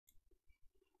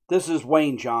This is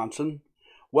Wayne Johnson.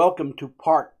 Welcome to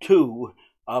part 2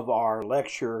 of our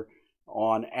lecture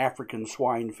on African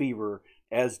swine fever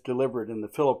as delivered in the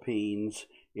Philippines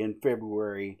in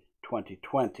February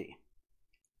 2020.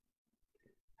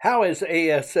 How is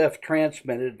ASF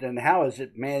transmitted, and how has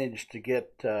it managed to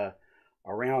get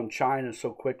around China so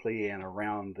quickly and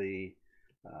around the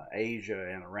Asia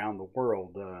and around the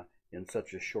world in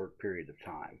such a short period of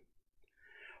time?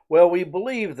 Well, we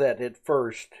believe that at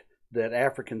first that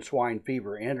African swine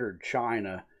fever entered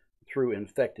China through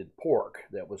infected pork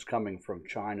that was coming from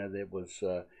China. It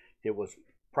was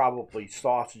probably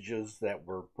sausages that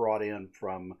were brought in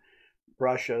from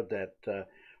Russia that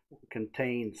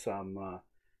contained some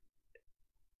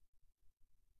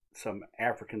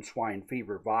African swine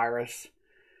fever virus.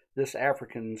 This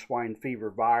African swine fever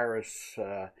virus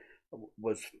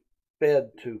was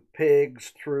fed to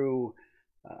pigs through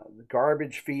the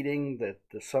garbage feeding, that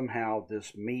somehow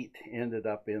this meat ended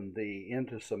up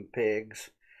into some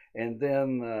pigs, and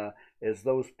then as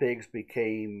those pigs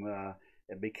became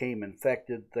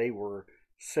infected, they were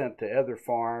sent to other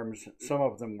farms. Some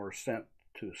of them were sent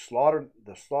to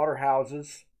the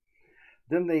slaughterhouses.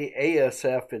 Then the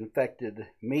ASF infected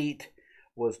meat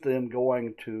was then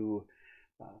going to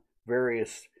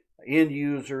various end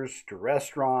users, to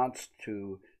restaurants,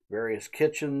 to various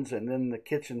kitchens, and then the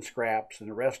kitchen scraps and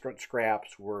the restaurant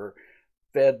scraps were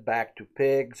fed back to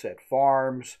pigs at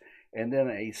farms, and then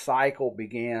a cycle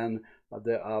began of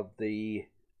the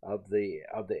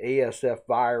ASF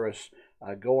virus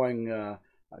going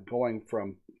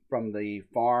from the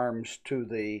farms to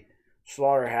the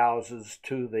slaughterhouses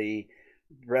to the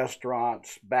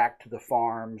restaurants back to the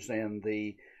farms, and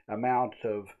the amount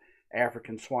of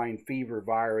African swine fever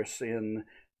virus in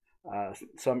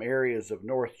some areas of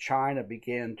North China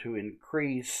began to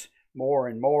increase more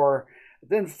and more.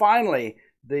 Then finally,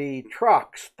 the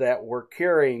trucks that were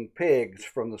carrying pigs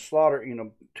from the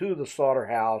to the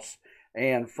slaughterhouse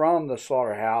and from the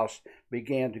slaughterhouse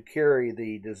began to carry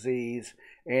the disease,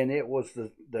 and it was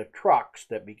the trucks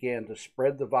that began to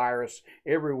spread the virus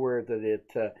everywhere that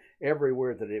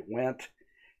it went.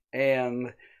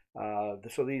 And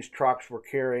so these trucks were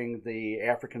carrying the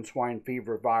African swine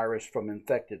fever virus from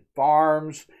infected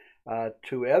farms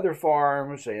to other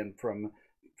farms, and from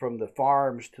the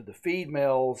farms to the feed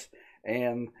mills,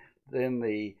 and then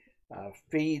the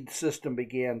feed system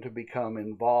began to become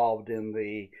involved in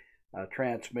the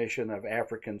transmission of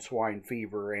African swine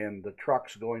fever, and the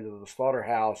trucks going to the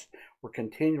slaughterhouse were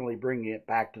continually bringing it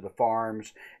back to the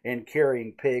farms and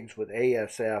carrying pigs with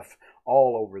ASF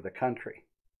all over the country.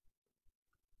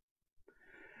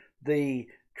 The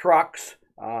trucks,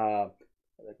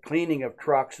 cleaning of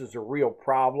trucks is a real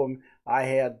problem. I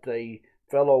had a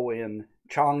fellow in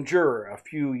Changzhou a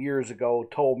few years ago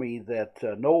told me that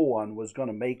no one was going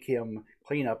to make him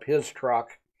clean up his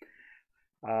truck.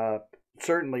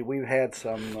 Certainly we've had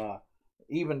some,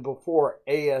 even before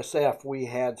ASF, we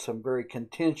had some very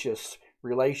contentious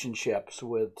relationships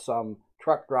with some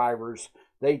truck drivers.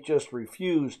 They just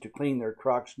refuse to clean their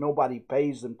trucks. Nobody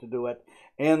pays them to do it,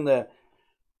 and the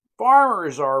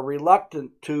farmers are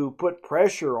reluctant to put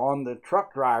pressure on the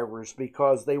truck drivers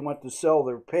because they want to sell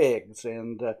their pigs,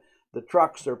 and the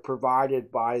trucks are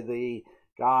provided by the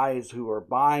guys who are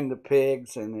buying the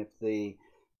pigs, and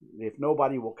if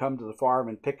nobody will come to the farm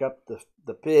and pick up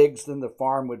the pigs, then the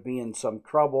farm would be in some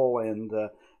trouble, and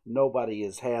nobody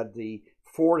has had the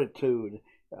fortitude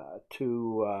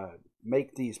to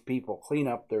make these people clean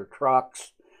up their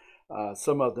trucks.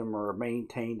 Some of them are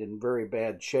maintained in very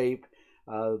bad shape.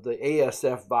 The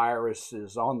ASF virus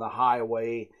is on the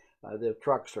highway. The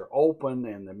trucks are open,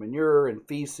 and the manure and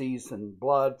feces and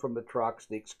blood from the trucks,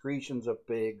 the excretions of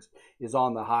pigs, is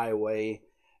on the highway.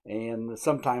 And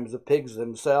sometimes the pigs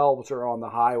themselves are on the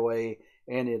highway,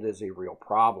 and it is a real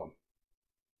problem.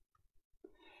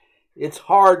 It's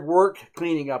hard work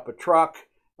cleaning up a truck.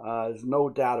 There's no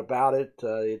doubt about it.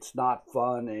 It's not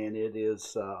fun, and it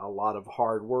is a lot of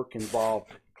hard work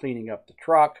involved cleaning up the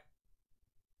truck.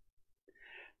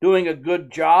 Doing a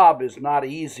good job is not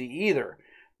easy either.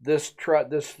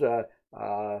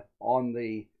 On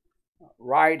the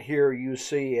right here, you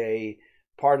see a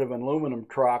part of an aluminum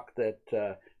truck that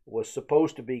was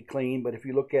supposed to be clean, but if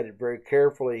you look at it very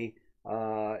carefully,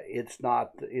 it's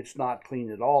not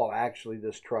clean at all. Actually,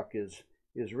 this truck is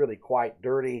really quite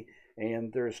dirty,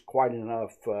 and there's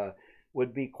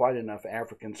would be quite enough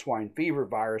African swine fever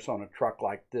virus on a truck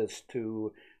like this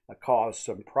to cause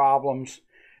some problems.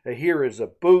 Here is a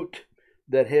boot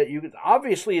that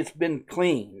obviously it's been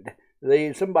cleaned.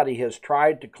 Somebody has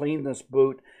tried to clean this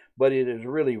boot, but it is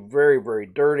really very, very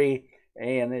dirty.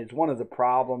 And it's one of the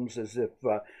problems is if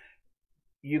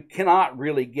you cannot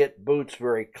really get boots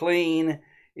very clean.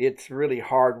 It's really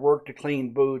hard work to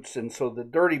clean boots, and so the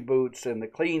dirty boots and the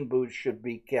clean boots should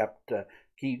be kept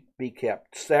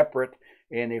separate.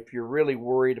 And if you're really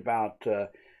worried about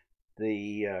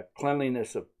the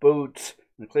cleanliness of boots,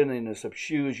 the cleanliness of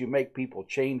shoes, you make people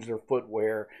change their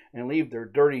footwear and leave their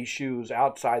dirty shoes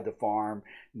outside the farm,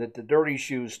 that the dirty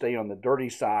shoes stay on the dirty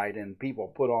side, and people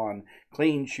put on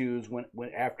clean shoes when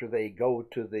after they go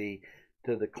to the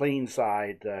clean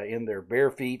side in their bare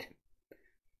feet.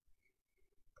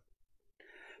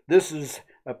 This is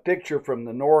a picture from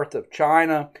the north of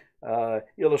China,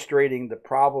 illustrating the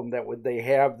problem that they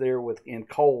have there in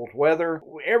cold weather.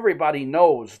 Everybody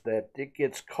knows that it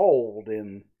gets cold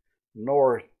in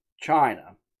North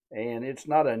China, and it's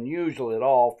not unusual at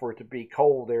all for it to be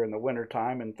cold there in the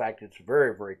wintertime. In fact, it's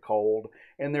very, very cold,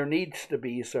 and there needs to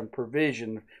be some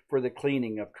provision for the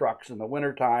cleaning of trucks in the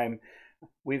wintertime.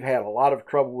 We've had a lot of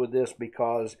trouble with this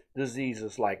because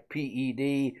diseases like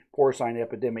PED, porcine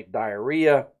epidemic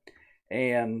diarrhea,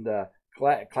 and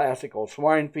classical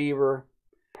swine fever,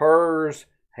 PRRS,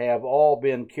 have all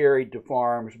been carried to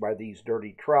farms by these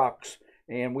dirty trucks,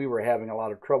 and we were having a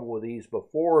lot of trouble with these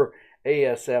before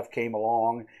ASF came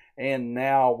along, and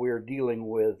now we're dealing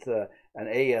with an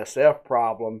ASF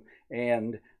problem,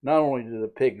 and not only do the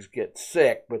pigs get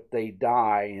sick, but they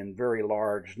die in very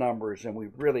large numbers, and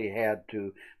we've really had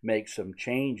to make some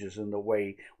changes in the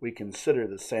way we consider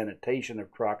the sanitation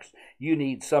of trucks. You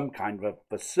need some kind of a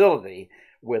facility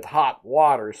with hot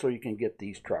water so you can get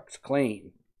these trucks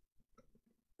clean.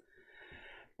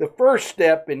 The first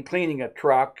step in cleaning a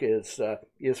truck is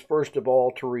first of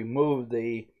all to remove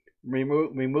the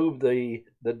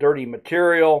dirty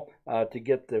material, to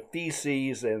get the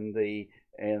feces and the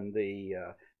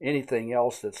anything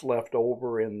else that's left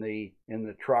over in the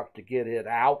truck, to get it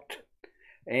out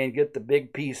and get the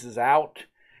big pieces out.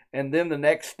 And then the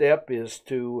next step is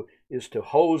to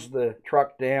hose the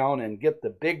truck down and get the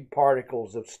big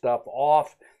particles of stuff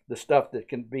off. The stuff that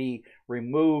can be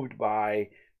removed by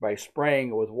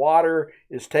spraying with water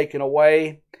is taken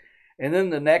away. And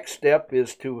then the next step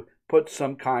is to put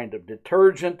some kind of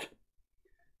detergent.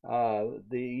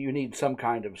 You need some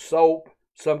kind of soap,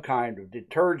 some kind of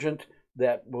detergent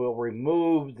that will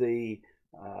remove the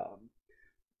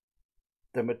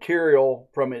material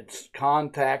from its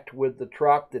contact with the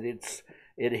truck, that it's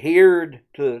adhered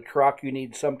to the truck. You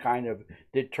need some kind of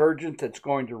detergent that's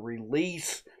going to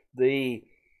release the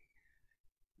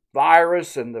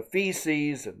virus and the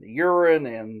feces and the urine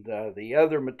and the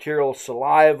other material,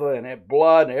 saliva and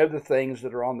blood and other things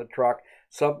that are on the truck,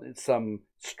 some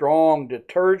strong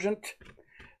detergent.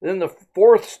 Then the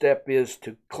fourth step is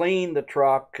to clean the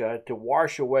truck, to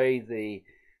wash away the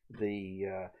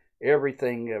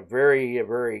everything very,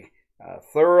 very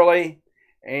thoroughly.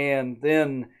 And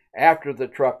then after the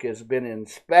truck has been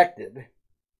inspected,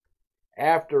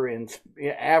 after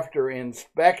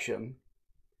inspection,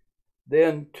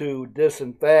 then to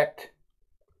disinfect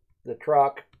the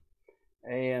truck.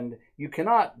 And you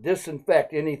cannot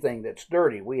disinfect anything that's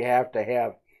dirty. We have to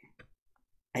have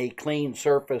a clean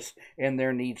surface, and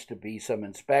there needs to be some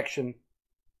inspection.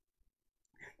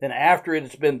 Then after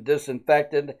it's been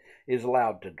disinfected, is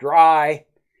allowed to dry.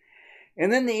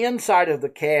 And then the inside of the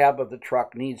cab of the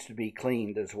truck needs to be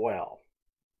cleaned as well.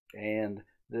 And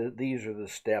these are the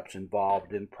steps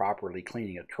involved in properly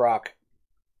cleaning a truck.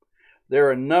 There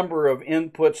are a number of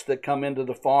inputs that come into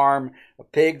the farm.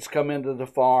 Pigs come into the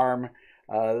farm.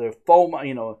 They're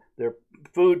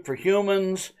food for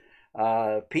humans,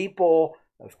 people,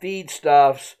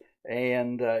 feedstuffs,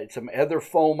 and some other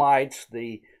fomites,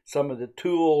 some of the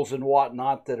tools and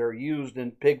whatnot that are used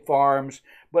in pig farms.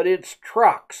 But it's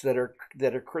trucks that are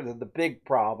the big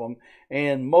problem.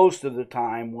 And most of the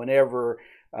time, whenever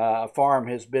a farm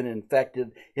has been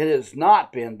infected, it has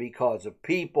not been because of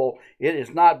people. It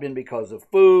has not been because of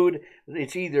food.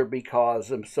 It's either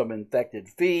because of some infected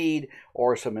feed,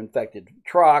 or some infected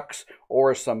trucks,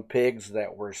 or some pigs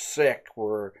that were sick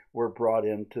were brought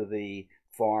into the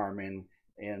farm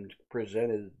and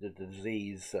presented the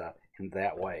disease in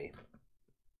that way.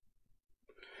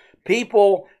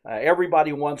 People,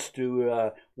 everybody wants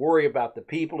to worry about the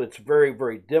people. It's very,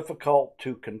 very difficult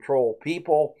to control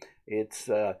people. It's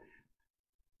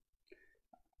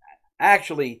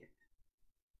actually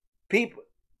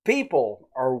people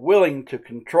are willing to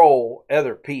control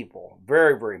other people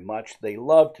very, very much. They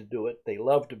love to do it. They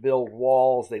love to build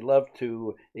walls. They love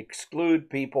to exclude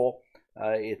people.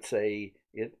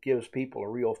 It gives people a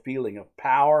real feeling of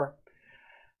power.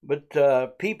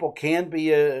 but people can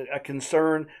be a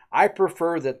concern. I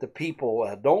prefer that the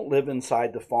people don't live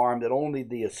inside the farm, that only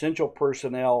the essential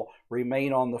personnel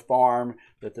remain on the farm,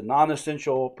 that the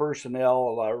non-essential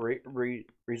personnel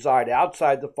reside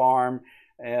outside the farm,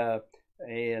 and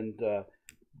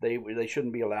they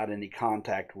shouldn't be allowed any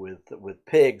contact with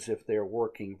pigs if they're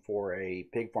working for a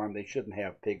pig farm. They shouldn't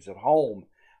have pigs at home,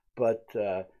 but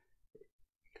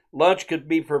lunch could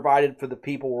be provided for the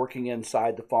people working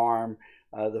inside the farm.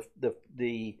 The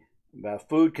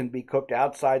food can be cooked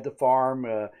outside the farm.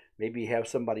 Maybe have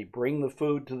somebody bring the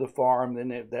food to the farm.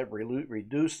 Then that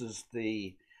reduces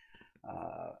the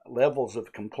levels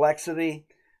of complexity.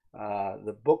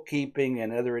 The bookkeeping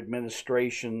and other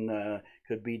administration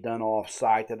could be done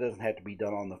off-site. That doesn't have to be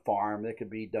done on the farm. That could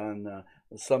be done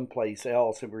someplace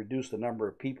else and reduce the number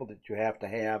of people that you have to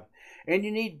have. And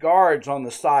you need guards on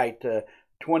the site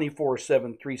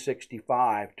 24/7,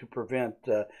 365 to prevent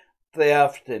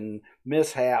theft and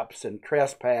mishaps and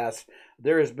trespass.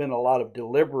 There has been a lot of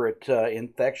deliberate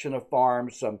infection of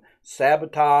farms, some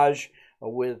sabotage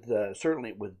with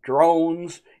certainly with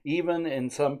drones, even in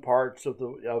some parts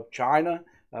of China.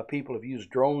 People have used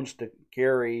drones to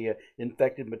carry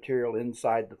infected material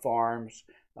inside the farms.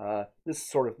 This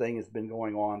sort of thing has been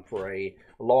going on for a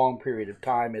long period of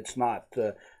time. It's not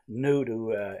new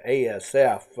to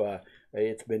ASF.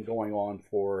 It's been going on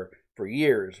for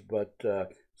years, but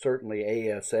certainly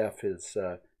ASF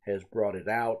has brought it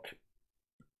out.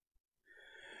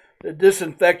 The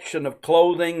disinfection of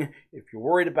clothing, if you're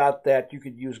worried about that, you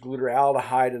could use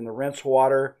glutaraldehyde in the rinse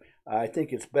water. I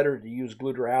think it's better to use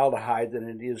glutaraldehyde than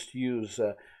it is to use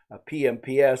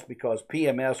PMPS, because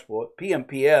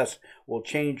PMPS will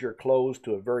change your clothes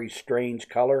to a very strange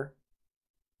color.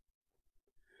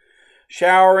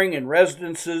 Showering in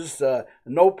residences,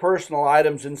 no personal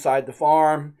items inside the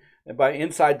farm. And by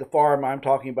inside the farm, I'm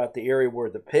talking about the area where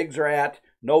the pigs are at.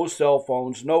 No cell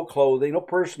phones, no clothing, no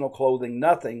personal clothing,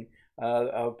 nothing.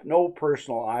 No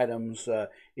personal items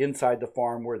inside the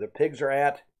farm where the pigs are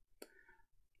at.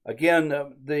 Again,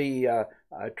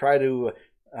 try to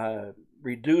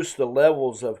reduce the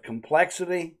levels of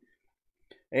complexity.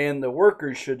 And the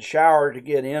workers should shower to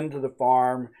get into the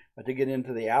farm, to get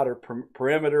into the outer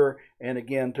perimeter, and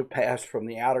again to pass from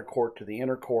the outer court to the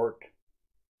inner court.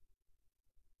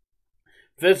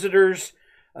 Visitors,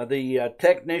 the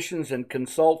technicians and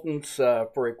consultants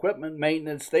for equipment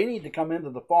maintenance, they need to come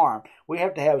into the farm. We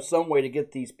have to have some way to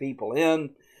get these people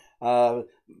in.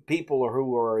 People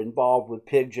who are involved with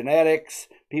pig genetics,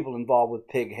 people involved with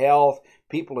pig health,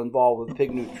 people involved with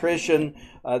pig nutrition,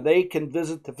 they can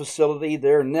visit the facility.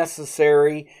 They're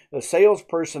necessary. The sales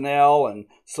personnel and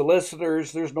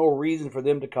solicitors, there's no reason for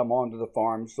them to come onto the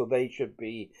farm, so they should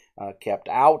be kept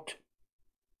out.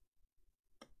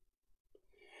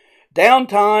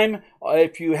 Downtime,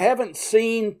 if you haven't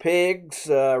seen pigs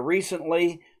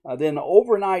recently, then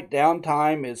overnight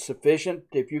downtime is sufficient.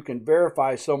 If you can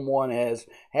verify someone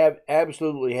have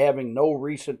absolutely having no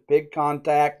recent pig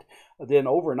contact, then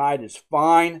overnight is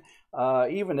fine.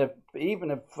 Even if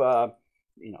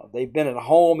they've been at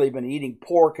home, they've been eating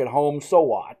pork at home, so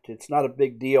what? It's not a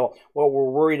big deal. What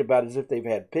we're worried about is if they've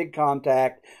had pig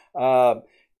contact.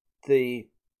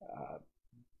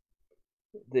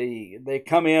 They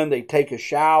come in, they take a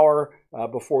shower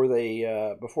before they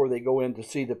go in to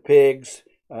see the pigs.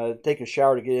 Take a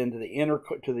shower to get into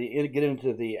get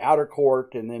into the outer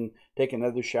court, and then take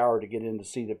another shower to get in to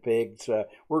see the pigs.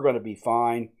 We're going to be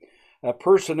fine.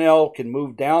 Personnel can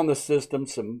move down the system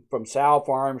from sow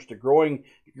farms to growing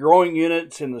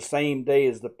units in the same day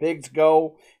as the pigs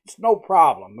go. It's no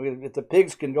problem. If the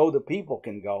pigs can go, the people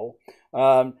can go.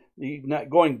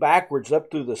 Going backwards up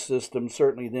through the system,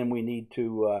 certainly then we need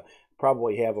to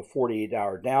probably have a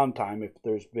 48-hour downtime if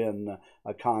there's been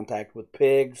a contact with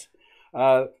pigs.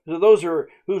 So those are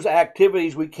whose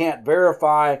activities we can't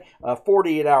verify.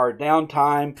 48-hour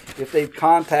downtime. If they've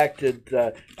contacted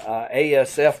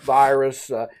ASF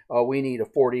virus, we need a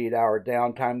 48-hour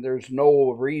downtime. There's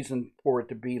no reason for it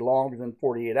to be longer than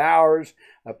 48 hours.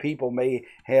 People may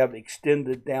have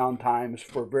extended downtimes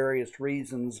for various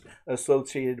reasons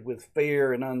associated with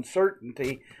fear and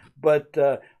uncertainty, but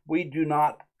we do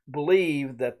not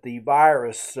believe that the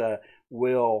virus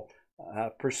will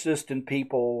persist in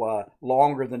people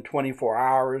longer than 24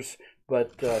 hours,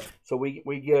 but so we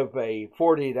give a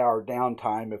 48-hour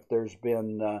downtime if there's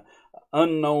been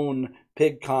unknown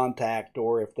pig contact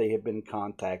or if they have been in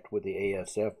contact with the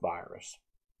ASF virus.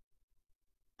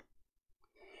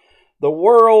 The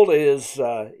world is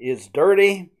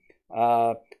dirty.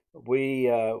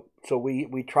 We So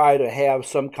we try to have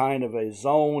some kind of a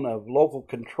zone of local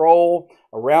control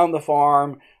around the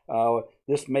farm.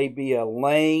 This may be a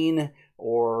lane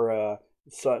or a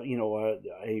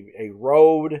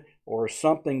road or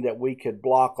something that we could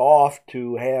block off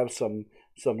to have some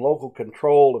local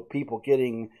control of people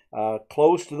getting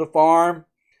close to the farm.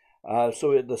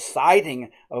 So the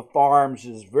siting of farms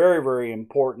is very, very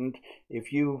important.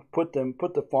 If you put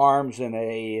the farms in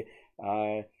a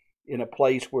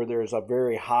place where there's a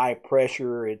very high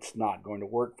pressure, it's not going to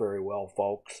work very well,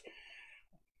 folks.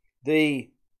 The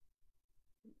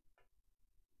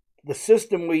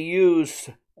system we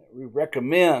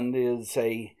recommend is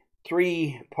a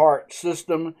 3-part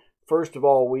system. First of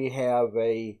all, we have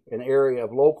an area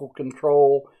of local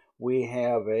control. We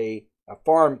have a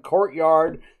farm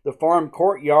courtyard. The farm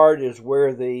courtyard is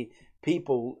where the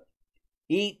people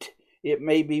eat. It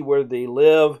may be where they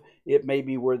live. It may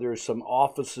be where there's some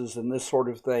offices and this sort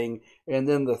of thing. And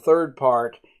then the third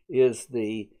part is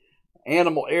the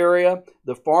animal area.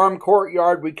 The farm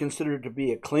courtyard we consider to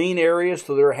be a clean area,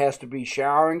 so there has to be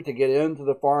showering to get into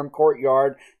the farm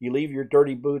courtyard. You leave your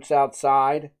dirty boots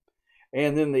outside.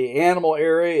 And then the animal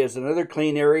area is another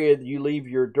clean area. You leave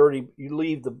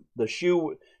the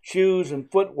shoes and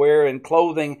footwear and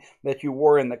clothing that you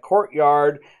wore in the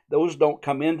courtyard. Those don't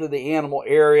come into the animal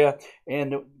area.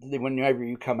 And whenever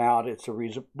you come out, it's a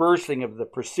reversing of the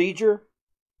procedure.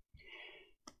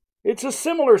 It's a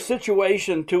similar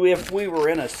situation to if we were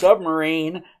in a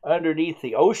submarine underneath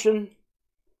the ocean.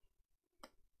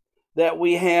 That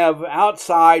we have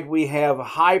outside, we have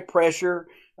high pressure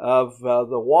of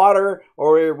the water,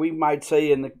 or we might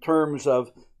say in the terms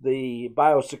of the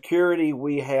biosecurity,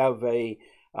 we have a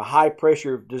high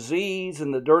pressure of disease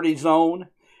in the dirty zone.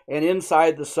 And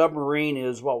inside the submarine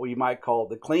is what we might call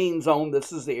the clean zone.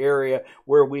 This is the area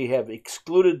where we have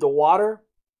excluded the water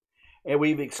and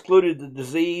we've excluded the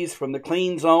disease from the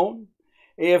clean zone.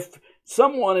 If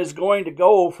someone is going to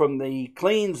go from the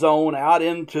clean zone out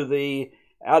into the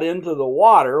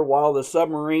water while the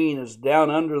submarine is down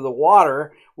under the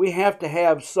water, we have to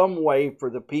have some way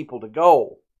for the people to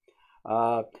go.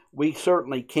 We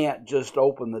certainly can't just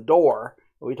open the door.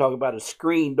 We talk about a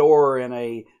screen door in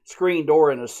a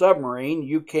submarine.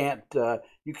 You can't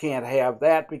have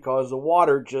that because the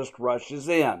water just rushes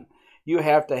in. You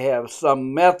have to have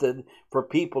some method for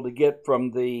people to get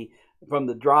from the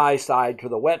dry side to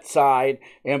the wet side,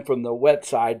 and from the wet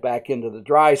side back into the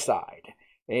dry side.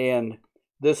 And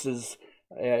this is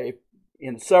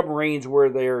in submarines where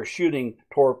they're shooting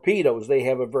torpedoes. They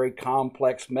have a very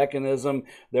complex mechanism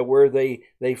that where they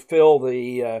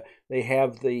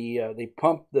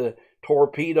pump the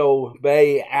torpedo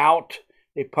bay out.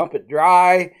 They pump it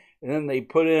dry, and then they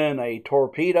put in a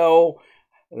torpedo.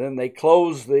 And then they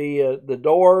close the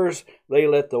doors. They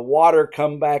let the water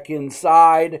come back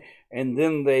inside, and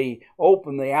then they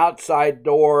open the outside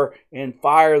door and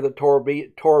fire the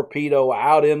torpedo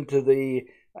out into the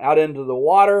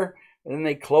water. And then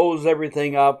they close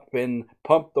everything up and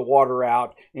pump the water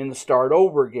out and start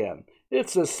over again.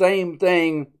 It's the same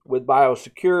thing with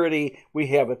biosecurity. We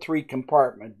have a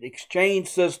 3-compartment exchange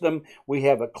system. We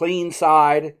have a clean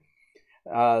side.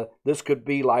 This could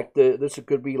be like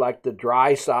the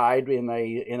dry side in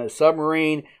a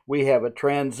submarine. We have a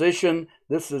transition.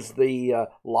 This is the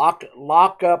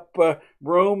lockup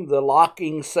room, the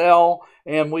locking cell,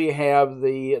 and we have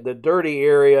the dirty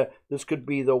area. This could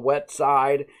be the wet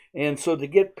side. And so to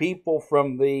get people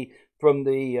from the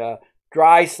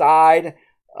dry side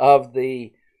of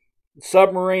the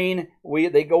submarine,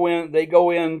 they go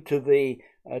into the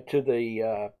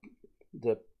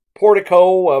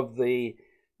portico of the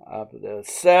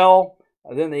cell.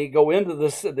 And then they go into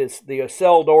the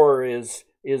cell door is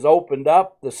opened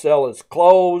up, the cell is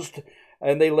closed,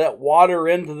 and they let water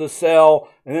into the cell,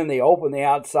 and then they open the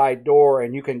outside door,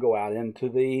 and you can go out into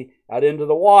the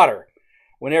water.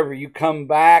 Whenever you come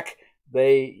back,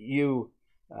 you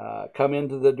come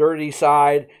into the dirty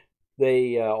side.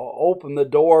 They open the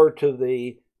door to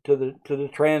the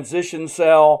transition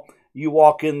cell. You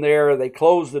walk in there, they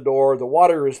close the door, the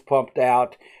water is pumped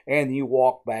out, and you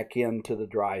walk back into the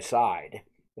dry side.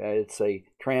 It's a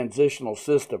transitional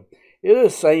system. It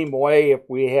is the same way if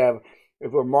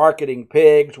we're marketing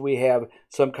pigs, we have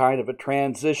some kind of a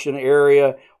transition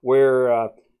area where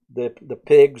the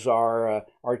pigs are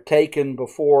taken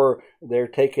before they're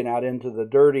taken out into the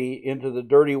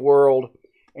dirty world.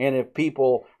 And if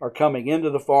people are coming into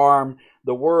the farm,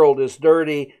 the world is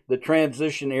dirty. The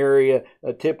transition area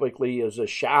typically is a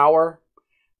shower.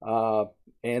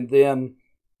 And then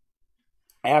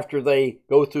After they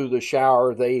go through the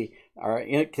shower, they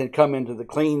can come into the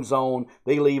clean zone.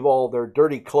 They leave all their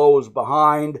dirty clothes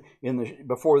behind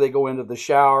before they go into the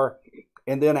shower,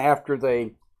 and then after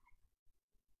they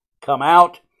come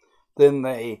out, then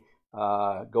they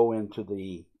go into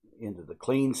the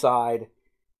clean side,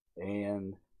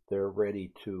 and they're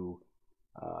ready to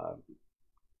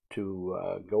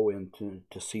go into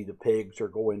to see the pigs or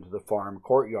go into the farm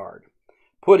courtyard.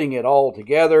 Putting it all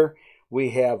together,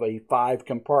 we have a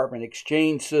 5-compartment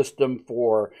exchange system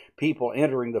for people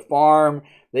entering the farm.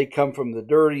 They come from the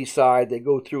dirty side, they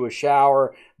go through a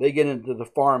shower, they get into the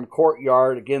farm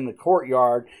courtyard. Again, the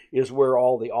courtyard is where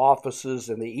all the offices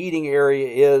and the eating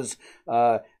area is.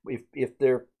 If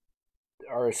there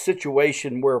are a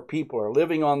situation where people are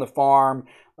living on the farm,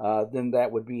 then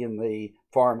that would be in the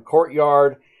farm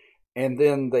courtyard. And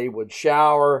then they would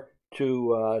shower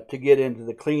to get into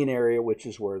the clean area, which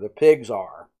is where the pigs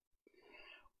are.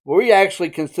 We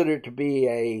actually consider it to be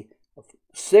a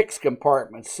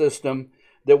 6-compartment system.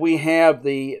 That we have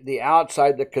the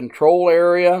outside, the control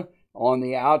area on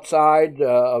the outside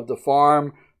of the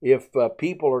farm. If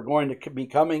people are going to be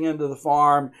coming into the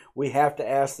farm, we have to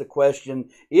ask the question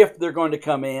if they're going to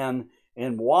come in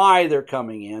and why they're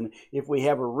coming in. If we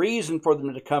have a reason for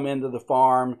them to come into the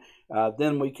farm,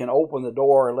 then we can open the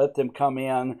door and let them come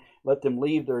in, let them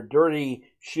leave their dirty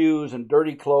shoes and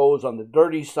dirty clothes on the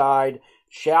dirty side,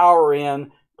 shower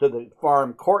in to the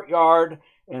farm courtyard.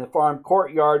 In the farm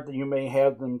courtyard, you may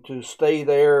have them to stay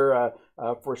there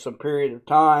for some period of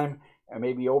time, and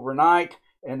maybe overnight,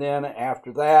 and then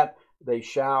after that, they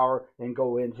shower and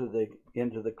go into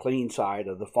the clean side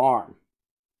of the farm.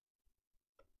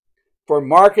 For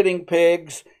marketing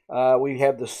pigs, we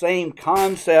have the same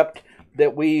concept,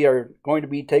 that we are going to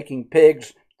be taking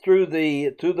pigs through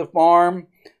the farm,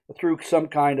 through some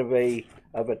kind of a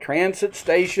transit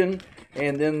station,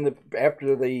 and then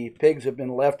after the pigs have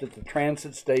been left at the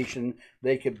transit station,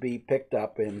 they could be picked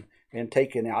up and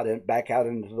taken out and back out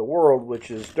into the world, which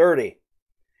is dirty.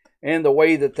 And the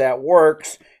way that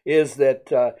works is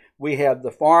that we have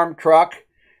the farm truck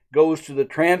goes to the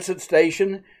transit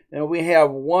station, and we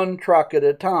have one truck at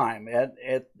a time at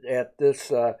this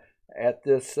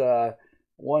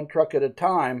one truck at a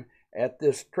time at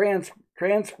this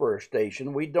transfer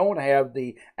station. We don't have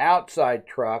the outside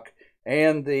truck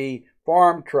and the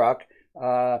farm truck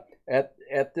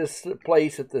at this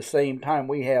place at the same time.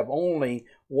 We have only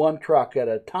one truck at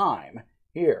a time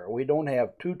here. We don't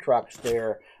have 2 trucks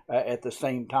there at the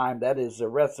same time. That is a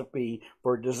recipe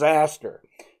for disaster.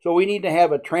 So we need to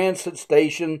have a transit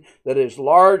station that is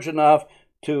large enough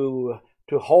to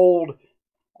hold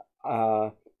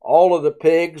all of the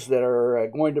pigs that are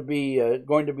going to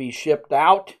be shipped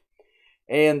out,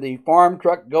 and the farm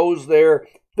truck goes there,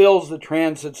 fills the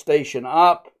transit station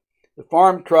up. The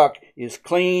farm truck is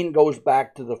clean, goes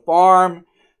back to the farm.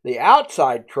 The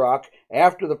outside truck,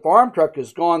 after the farm truck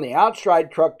is gone, the outside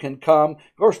truck can come.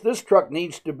 Of course, this truck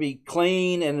needs to be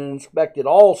clean and inspected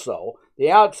also.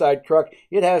 The outside truck,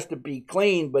 it has to be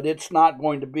clean, but it's not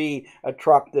going to be a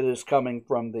truck that is coming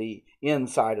from the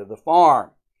inside of the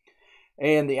farm.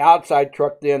 And the outside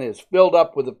truck then is filled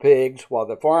up with the pigs while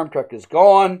the farm truck is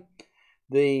gone.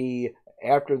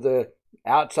 After the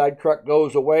outside truck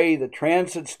goes away, the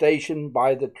transit station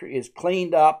is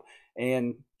cleaned up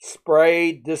and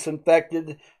sprayed,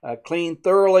 disinfected, cleaned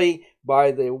thoroughly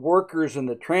by the workers in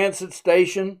the transit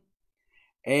station.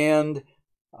 And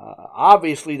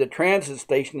obviously the transit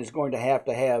station is going to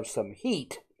have some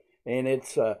heat, and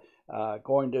it's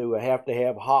going to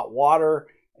have hot water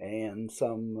and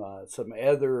some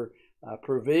other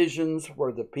provisions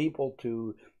for the people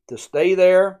to stay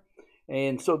there.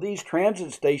 And so these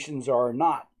transit stations are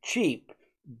not cheap,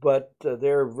 but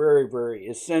they're very, very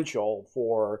essential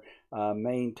for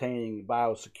maintaining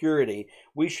biosecurity.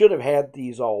 We should have had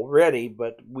these already,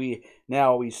 but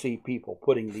now we see people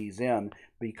putting these in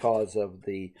because of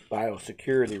the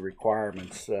biosecurity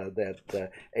requirements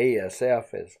that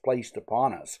ASF has placed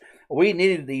upon us. We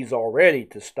needed these already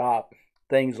to stop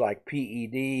things like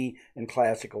PED and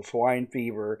classical swine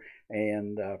fever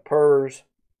and PRRS.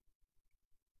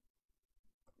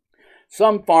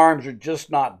 Some farms are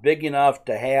just not big enough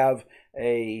to have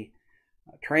a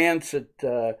transit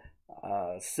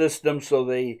system, so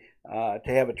to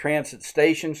have a transit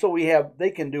station. So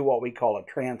they can do what we call a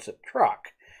transit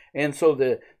truck, and so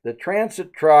the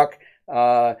transit truck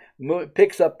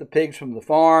picks up the pigs from the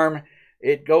farm.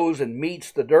 It goes and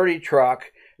meets the dirty truck,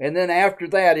 and then after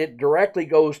that, it directly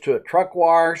goes to a truck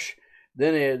wash.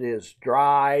 Then it is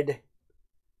dried,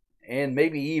 and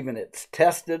maybe even it's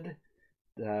tested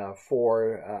to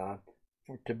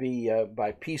be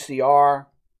by PCR.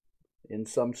 in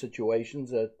some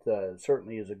situations, that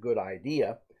certainly is a good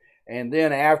idea. And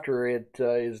then after it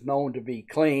is known to be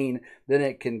clean, then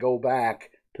it can go back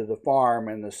to the farm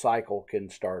and the cycle can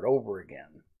start over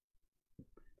again.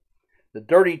 The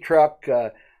dirty truck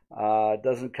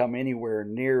doesn't come anywhere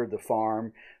near the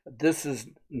farm. This is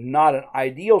not an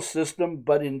ideal system,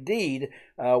 but indeed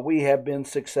we have been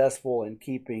successful in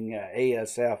keeping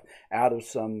ASF out of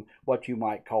some what you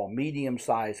might call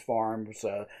medium-sized farms,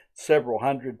 several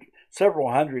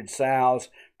hundred sows,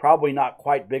 probably not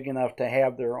quite big enough to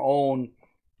have their own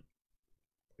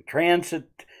transit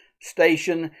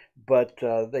station, but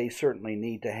they certainly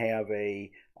need to have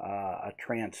a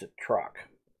transit truck.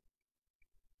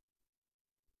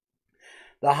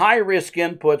 The high-risk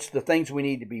inputs, the things we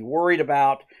need to be worried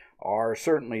about, are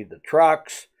certainly the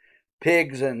trucks,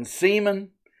 pigs, and semen.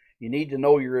 You need to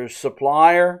know your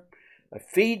supplier.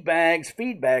 Feed bags.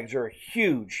 Feed bags are a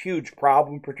huge, huge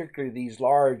problem, particularly these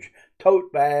large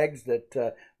tote bags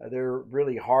that they're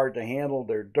really hard to handle.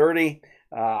 They're dirty.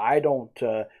 I don't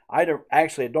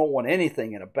want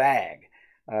anything in a bag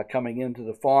coming into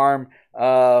the farm.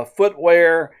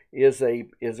 Footwear is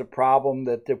a problem.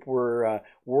 That if we're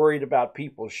worried about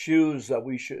people's shoes,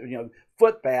 we should,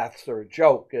 foot baths are a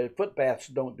joke. Foot baths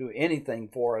don't do anything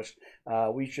for us.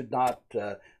 We should not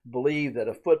believe that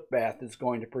a foot bath is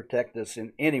going to protect us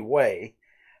in any way.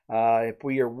 If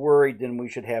we are worried, then we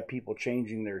should have people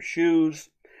changing their shoes.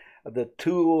 The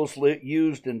tools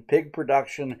used in pig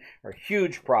production are a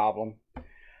huge problem.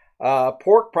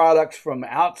 Pork products from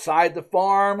outside the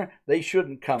farm, they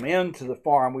shouldn't come into the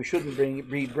farm. We shouldn't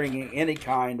be bringing any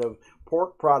kind of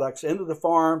pork products into the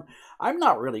farm. I don't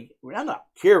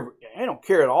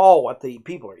care at all what the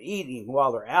people are eating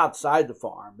while they're outside the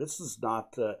farm. This is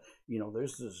not,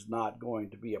 this is not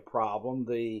going to be a problem.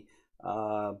 The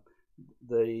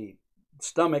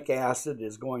stomach acid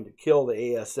is going to kill the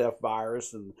ASF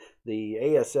virus, and the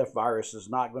ASF virus is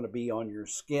not going to be on your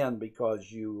skin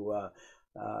because you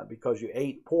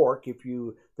ate pork. If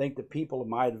you think that people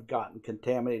might have gotten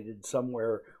contaminated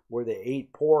somewhere where they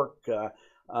ate pork, they're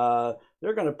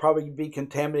going to probably be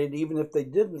contaminated even if they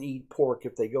didn't eat pork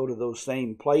if they go to those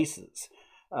same places.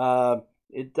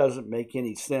 It doesn't make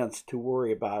any sense to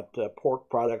worry about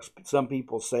pork products. Some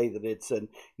people say that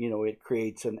it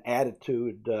creates an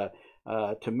attitude.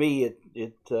 To me,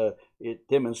 it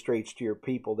demonstrates to your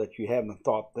people that you haven't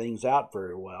thought things out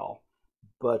very well.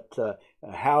 But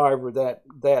however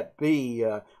that be,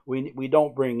 we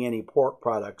don't bring any pork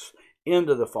products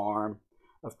into the farm.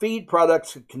 Feed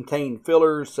products contain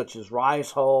fillers such as rice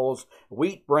hulls,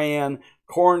 wheat bran,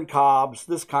 corn cobs,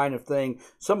 this kind of thing.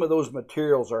 Some of those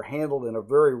materials are handled in a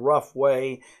very rough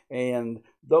way, and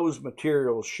those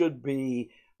materials should be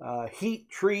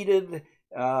heat treated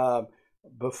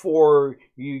before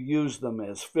you use them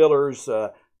as fillers.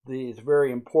 It's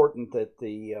very important that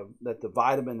the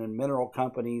vitamin and mineral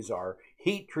companies are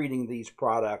heat treating these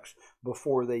products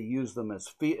before they use them as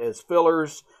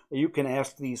fillers. You can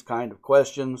ask these kind of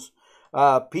questions.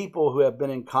 People who have been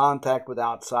in contact with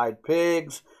outside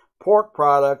pigs, pork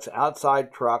products,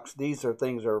 outside trucks, these are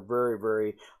things that are very,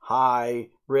 very high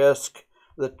risk.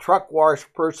 The truck wash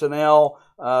personnel,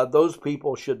 those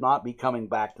people should not be coming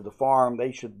back to the farm.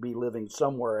 They should be living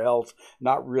somewhere else,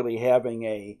 not really having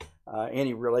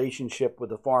any relationship with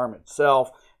the farm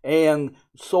itself. And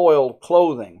soiled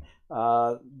clothing.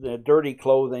 The dirty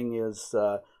clothing is,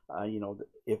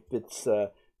 if it's,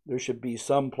 there should be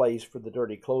some place for the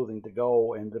dirty clothing to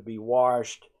go and to be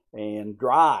washed and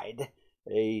dried.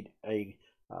 A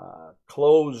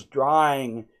clothes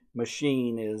drying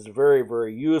machine is very,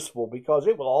 very useful because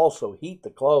it will also heat the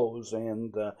clothes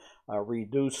and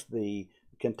reduce the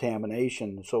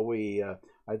contamination. So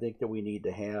I think that we need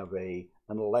to have an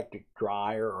electric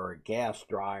dryer or a gas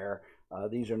dryer.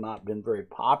 These have not been very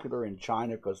popular in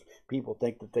China because people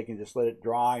think that they can just let it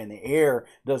dry and the air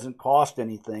doesn't cost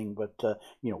anything. But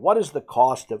what is the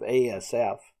cost of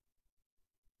ASF?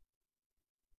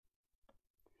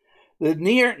 The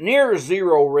near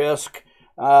zero risk.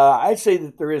 I'd say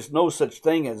that there is no such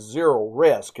thing as zero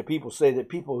risk. People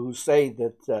who say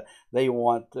that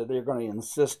they're going to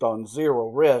insist on zero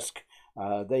risk,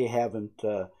 they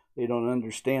don't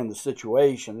understand the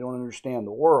situation. They don't understand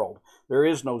the world. There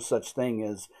is no such thing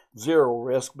as zero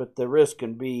risk, but the risk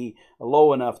can be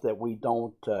low enough that we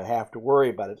don't have to worry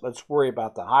about it. Let's worry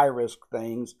about the high risk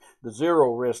things. The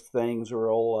zero risk things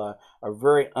are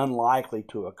very unlikely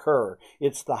to occur.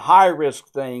 It's the high risk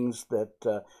things that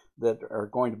are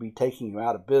going to be taking you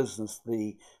out of business.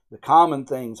 The common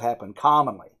things happen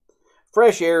commonly.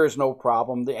 Fresh air is no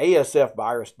problem. The ASF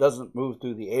virus doesn't move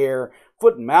through the air.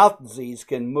 Foot and mouth disease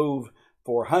can move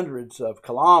for hundreds of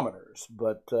kilometers,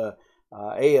 but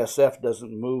ASF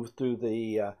doesn't move through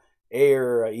the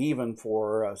air even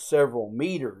for several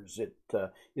meters. It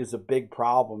is a big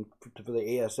problem for the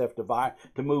ASF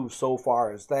to move so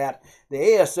far as that. The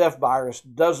ASF virus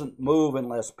doesn't move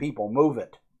unless people move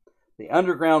it. The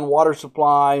underground water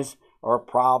supplies are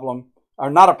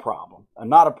not a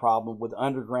problem with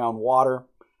underground water.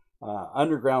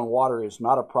 Underground water is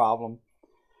not a problem.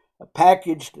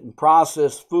 Packaged and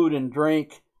processed food and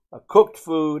drink, cooked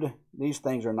food, these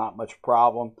things are not much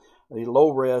problem. The low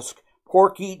risk.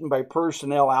 Pork eaten by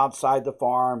personnel outside the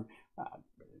farm,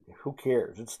 who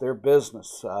cares? It's their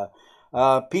business.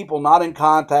 People not in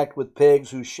contact with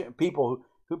pigs, people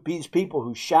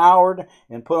who showered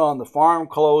and put on the farm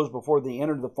clothes before they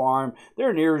entered the farm,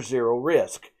 they're near zero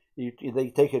risk.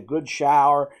 They take a good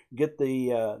shower, get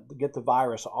the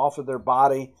virus off of their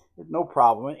body, no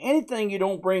problem. Anything you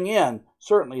don't bring in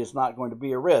certainly is not going to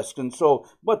be a risk. And so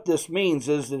what this means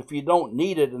is that if you don't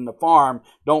need it in the farm,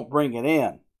 don't bring it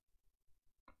in.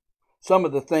 Some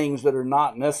of the things that are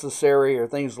not necessary are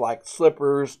things like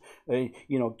slippers.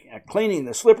 Cleaning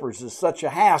the slippers is such a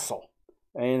hassle.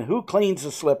 And who cleans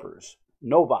the slippers?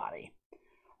 Nobody.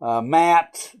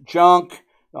 Mats, junk,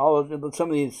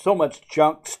 so much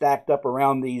junk stacked up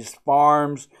around these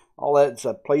farms. All that's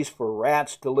a place for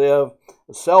rats to live.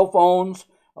 Cell phones.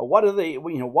 What do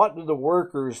the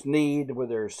workers need with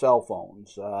their cell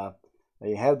phones?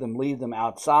 They have them leave them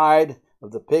outside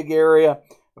of the pig area.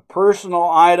 Personal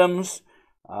items,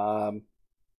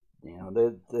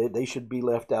 they should be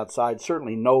left outside.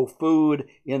 Certainly, no food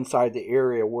inside the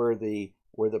area where the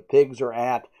pigs are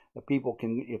at. The people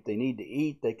can, if they need to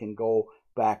eat, they can go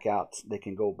back out. They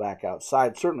can go back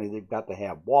outside. Certainly, they've got to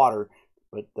have water,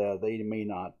 but they may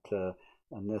not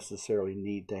necessarily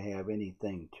need to have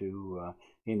anything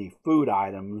any food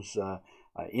items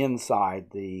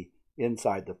inside the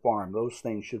farm. Those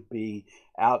things should be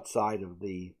outside of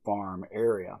the farm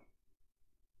area.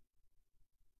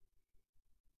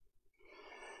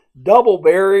 Double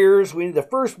barriers. The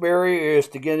first barrier is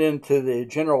to get into the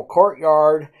general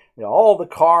courtyard. All the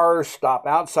cars stop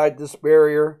outside this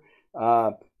barrier.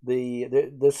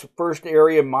 This first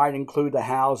area might include the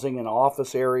housing and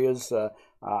office areas.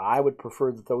 I would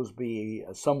prefer that those be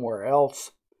somewhere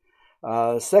else.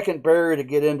 Second barrier to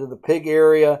get into the pig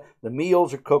area, the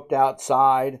meals are cooked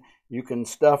outside. You can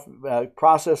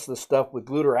process the stuff with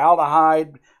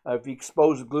glutaraldehyde. If you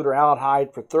expose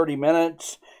glutaraldehyde for 30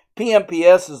 minutes.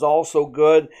 PMPS is also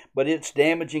good, but it's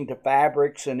damaging to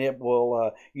fabrics, and it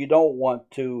will. You don't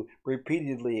want to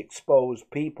repeatedly expose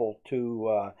people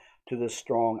to this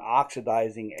strong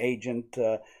oxidizing agent.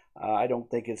 I don't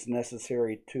think it's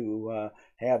necessary to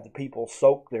have the people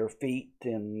soak their feet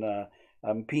in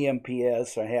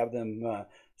PMPS or have them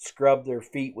scrub their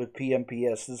feet with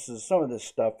PMPS. Some of this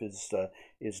stuff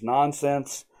is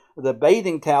nonsense. The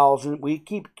bathing towels, we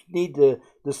need to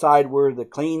decide where the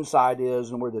clean side is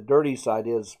and where the dirty side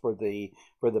is for the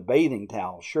bathing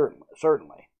towels.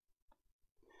 Certainly.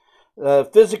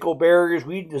 Physical barriers.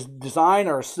 We design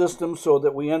our system so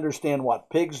that we understand what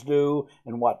pigs do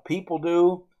and what people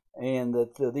do, and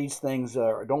that these things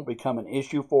don't become an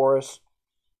issue for us.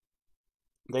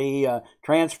 The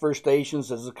transfer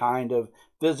stations is a kind of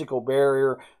physical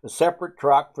barrier. A separate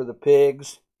truck for the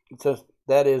pigs.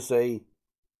 That is a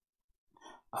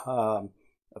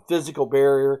physical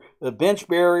barrier. The bench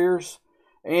barriers.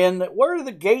 And where are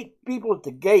the people at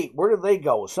the gate? Where do they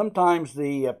go? Sometimes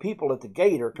the people at the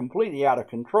gate are completely out of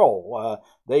control.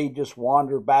 They just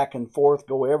wander back and forth,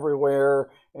 go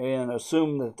everywhere, and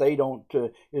assume that they don't.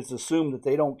 It's assumed that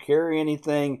they don't carry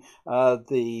anything.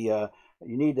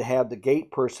 You need to have the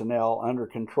gate personnel under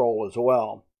control as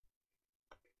well.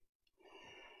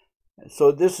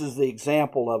 So this is the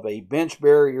example of a bench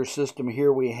barrier system.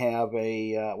 Here we have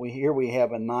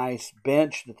a nice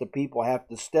bench that the people have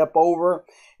to step over.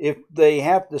 If they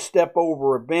have to step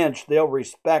over a bench, they'll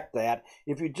respect that.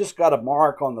 If you just got a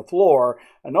mark on the floor,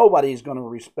 nobody's going to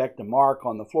respect a mark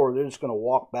on the floor. They're just going to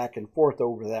walk back and forth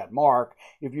over that mark.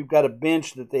 If you've got a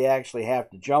bench that they actually have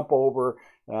to jump over,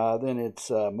 then it's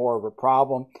more of a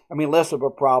problem. I mean, less of a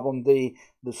problem.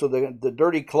 The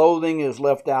dirty clothing is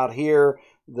left out here.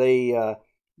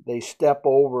 They step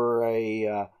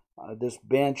over this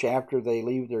bench after they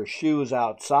leave their shoes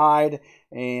outside,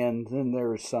 and then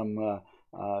there's some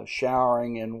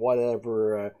showering and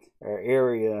whatever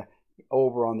area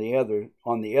over on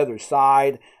the other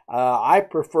side. I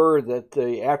prefer that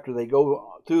after they go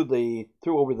through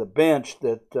over the bench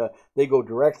that they go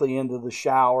directly into the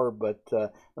shower, but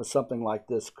something like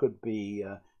this could be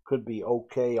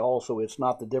okay. Also, it's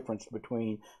not the difference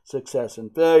between success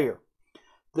and failure.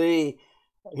 The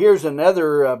Here's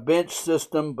another bench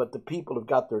system, but the people have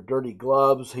got their dirty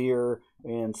gloves here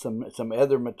and some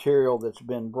other material that's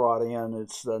been brought in.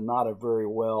 It's not a very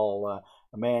well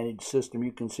managed system.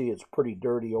 You can see it's pretty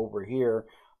dirty over here.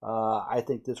 I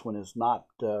think this one is not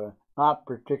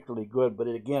particularly good, but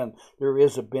again, there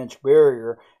is a bench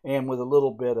barrier, and with a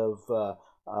little bit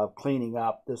of cleaning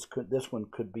up, this one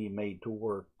could be made to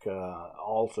work.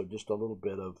 Also, just a little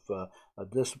bit of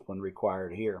discipline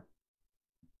required here.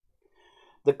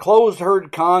 The closed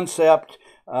herd concept,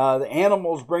 the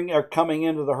animals are coming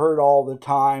into the herd all the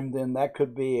time, then that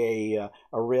could be a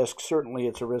risk. Certainly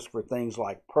it's a risk for things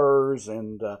like PRRS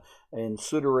and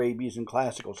pseudorabies and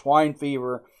classical swine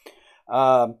fever.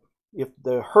 If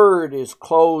the herd is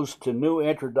closed to new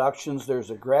introductions,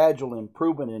 there's a gradual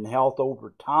improvement in health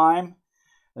over time.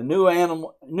 The new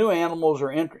animals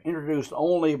are introduced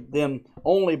only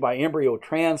by embryo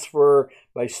transfer,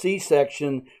 by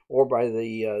C-section, or by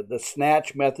the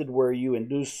snatch method, where you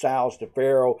induce sows to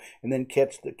farrow and then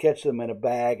catch them in a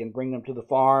bag and bring them to the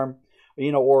farm,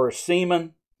 or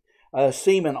semen.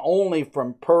 Semen only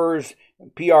from PRRS,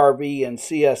 PRV, and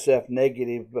CSF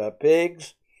negative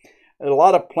pigs. A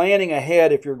lot of planning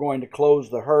ahead if you're going to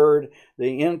close the herd.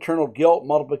 The internal gilt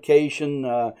multiplication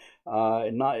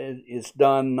is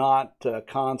done, not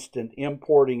constant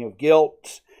importing of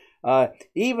gilts.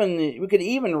 We could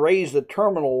even raise the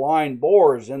terminal line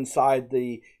bores inside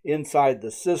the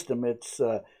system. It's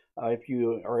if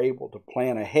you are able to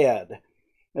plan ahead.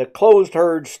 Closed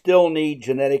herds still need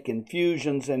genetic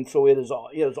infusions, and so it is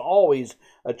always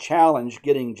a challenge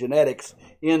getting genetics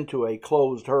into a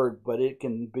closed herd, but it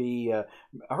can be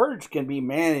herds can be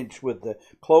managed with the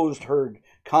closed herd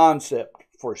concept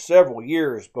for several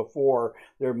years before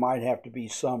there might have to be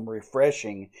some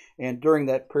refreshing, and during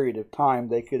that period of time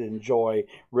they could enjoy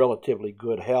relatively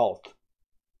good health.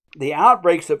 The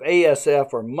outbreaks of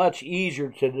ASF are much easier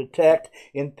to detect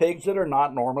in pigs that are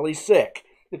not normally sick.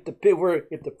 If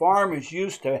the farm is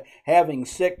used to having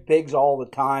sick pigs all the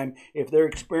time, if they're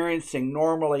experiencing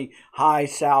normally high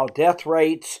sow death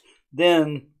rates,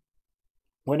 then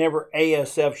whenever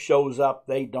ASF shows up,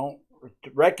 they don't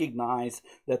recognize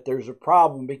that there's a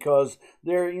problem because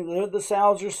the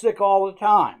sows are sick all the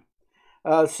time.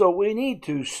 So we need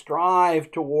to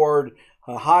strive toward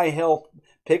a high health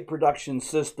pig production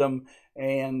system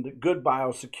and good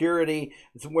biosecurity.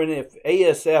 It's if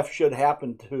ASF should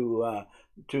happen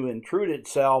to intrude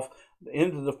itself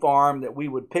into the farm, that we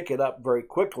would pick it up very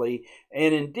quickly.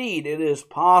 And indeed, it is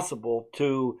possible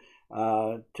to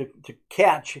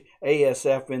catch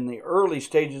ASF in the early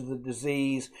stages of the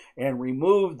disease and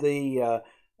remove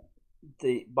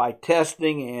by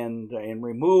testing and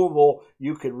removal.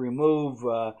 You could remove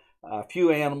a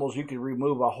few animals. You could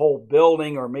remove a whole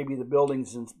building, or maybe the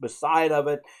buildings beside of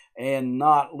it, and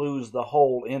not lose the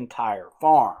whole entire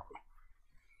farm.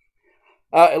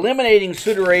 Eliminating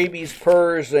pseudorabies,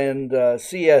 PRRS, and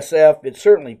CSF, it's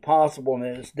certainly possible, and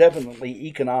it's definitely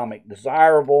economic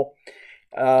desirable.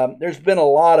 There's been a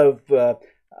lot of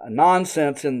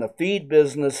nonsense in the feed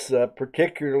business,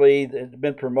 particularly it's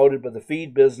been promoted by the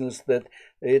feed business that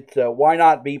why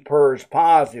not be PRRS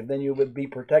positive? Then you would be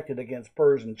protected against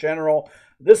PRRS in general.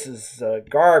 This is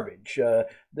garbage.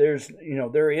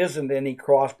 There isn't any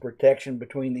cross protection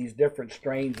between these different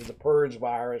strains of the PRRS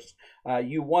virus.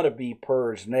 You want to be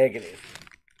PRRS negative.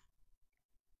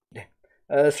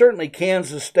 Certainly,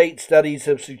 Kansas state studies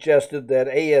have suggested that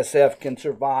ASF can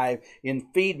survive in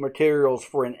feed materials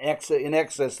for in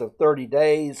excess of 30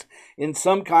 days. In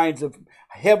some kinds of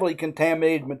heavily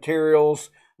contaminated materials,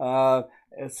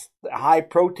 high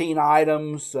protein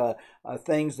items,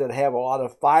 things that have a lot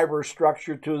of fiber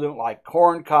structure to them, like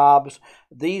corn cobs,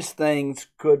 these things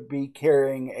could be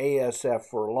carrying ASF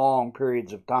for long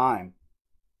periods of time.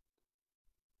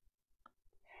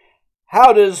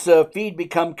 How does feed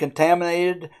become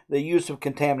contaminated? The use of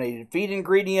contaminated feed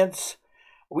ingredients.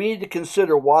 We need to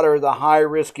consider what are the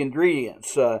high-risk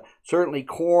ingredients. Certainly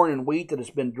corn and wheat that has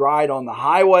been dried on the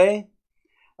highway,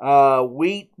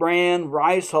 wheat bran,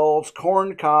 rice hulls,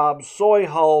 corn cobs, soy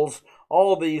hulls.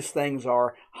 All these things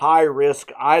are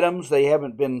high-risk items. They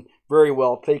haven't been very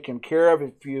well taken care of.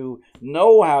 If you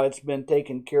know how it's been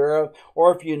taken care of,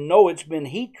 or if you know it's been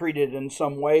heat-treated in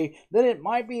some way, then it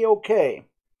might be okay.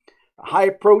 High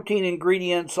protein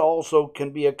ingredients also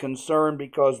can be a concern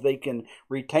because they can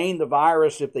retain the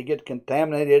virus if they get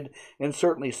contaminated, and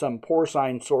certainly some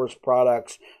porcine source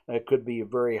products could be a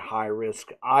very high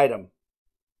risk item.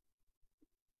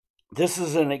 This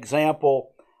is an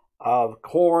example of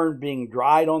corn being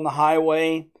dried on the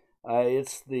highway.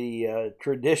 It's the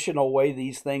traditional way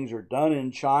these things are done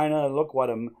in China. Look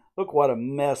Look what a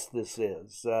mess this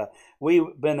is.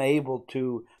 We've been able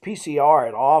to PCR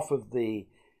it off of the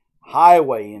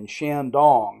highway in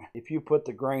Shandong. If you put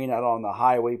the grain out on the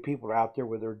highway, people are out there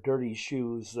with their dirty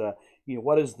shoes.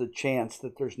 What is the chance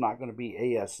that there's not going to be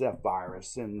ASF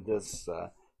virus in this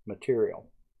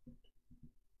material?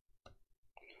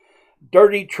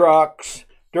 Dirty trucks,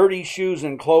 dirty shoes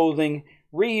and clothing,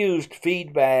 reused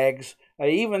feed bags,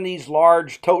 even these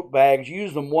large tote bags,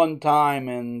 use them one time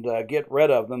and get rid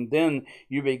of them. Then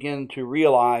you begin to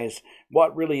realize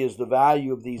what really is the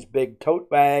value of these big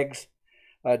tote bags.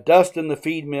 Dust in the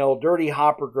feed mill, dirty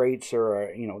hopper grates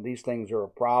are, these things are a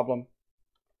problem.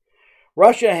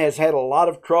 Russia has had a lot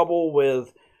of trouble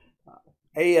with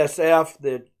ASF,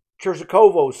 the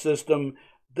Cherzykovo system.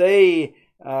 They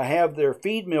have their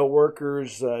feed mill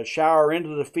workers shower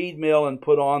into the feed mill and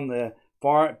put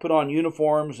on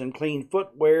uniforms and clean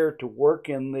footwear to work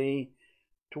in the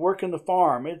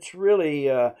farm. It's really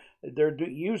they're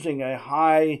using a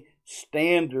high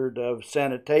standard of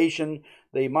sanitation.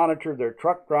 They monitor their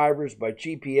truck drivers by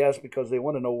GPS because they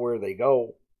want to know where they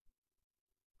go.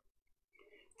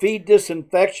 Feed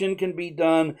disinfection can be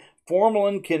done.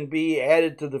 Formalin can be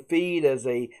added to the feed as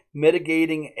a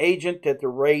mitigating agent at the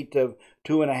rate of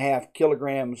 2.5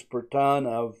 kilograms per ton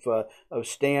of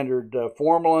standard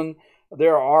formalin.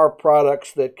 There are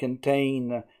products that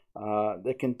contain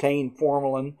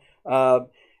formalin.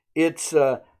 It's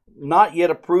not yet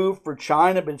approved for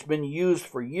China, but it's been used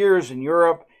for years in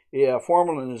Europe.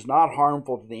 Formalin is not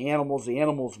harmful to the animals. The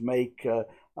animals make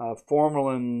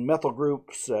formalin methyl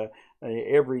groups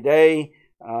every day,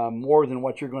 more than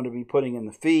what you're going to be putting in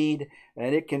the feed,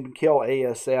 and it can kill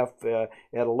ASF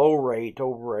at a low rate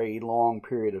over a long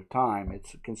period of time.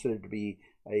 It's considered to be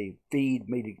a feed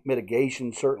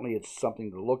mitigation. Certainly, it's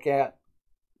something to look at.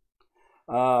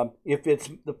 If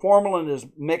the formalin is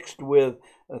mixed with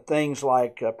things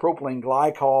like propylene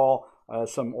glycol,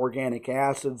 some organic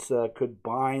acids could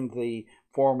bind the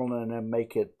formalin and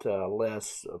make it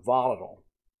less volatile.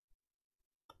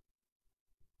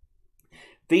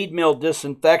 Feed mill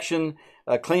disinfection,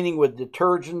 cleaning with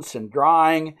detergents and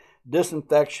drying,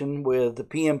 disinfection with the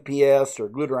PMPS or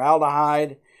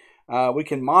glutaraldehyde. We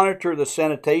can monitor the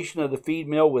sanitation of the feed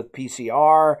mill with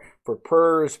PCR for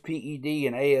PERS, PED,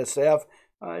 and ASF.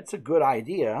 It's a good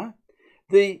idea.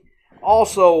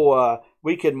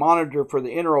 We can monitor for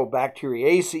the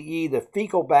Enterobacteriaceae. The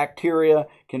fecal bacteria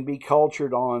can be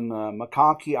cultured on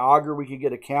macaque agar. We could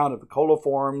get a count of the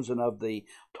coliforms and of the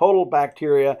total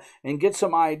bacteria and get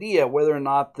some idea whether or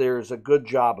not there's a good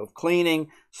job of cleaning.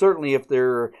 Certainly if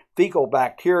there are fecal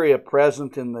bacteria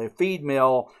present in the feed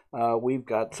mill, we've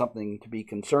got something to be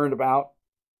concerned about.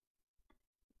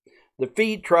 The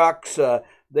feed trucks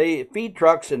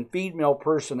and feed mill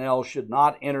personnel should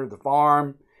not enter the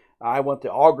farm. I want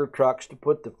the auger trucks to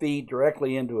put the feed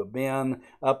directly into a bin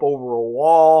up over a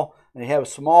wall. They have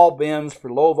small bins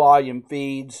for low volume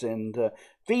feeds, and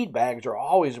feed bags are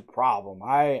always a problem.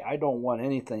 I don't want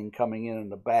anything coming in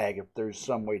the bag if there's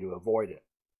some way to avoid it.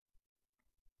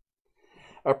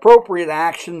 Appropriate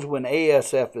actions when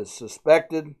ASF is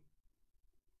suspected.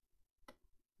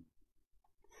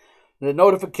 The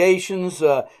notifications,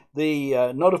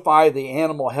 notify the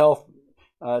animal health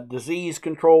disease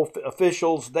control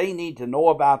officials. They need to know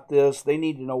about this. They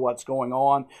need to know what's going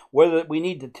on. Whether we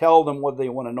need to tell them whether they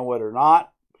want to know it or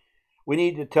not. We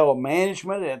need to tell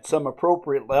management at some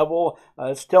appropriate level.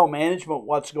 Let's tell management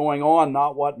what's going on,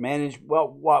 not what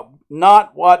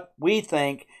we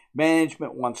think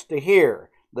management wants to hear.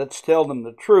 Let's tell them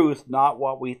the truth, not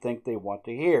what we think they want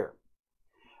to hear.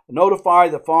 Notify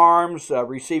the farms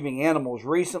receiving animals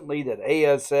recently that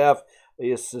ASF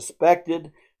is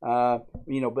suspected,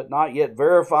 but not yet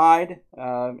verified.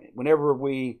 Whenever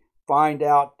we find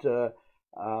out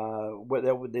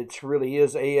whether it really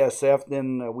is ASF,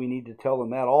 then we need to tell them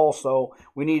that also.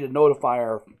 We need to notify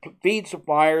our feed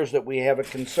suppliers that we have a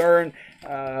concern.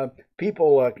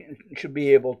 People should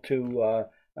be able to,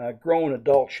 grown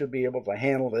adults should be able to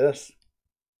handle this.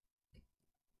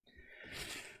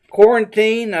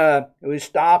 Quarantine, we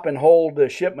stop and hold the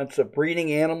shipments of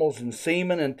breeding animals and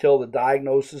semen until the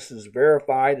diagnosis is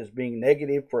verified as being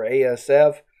negative for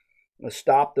ASF.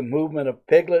 Stop the movement of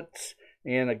piglets,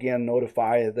 and again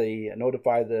notify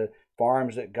the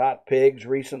farms that got pigs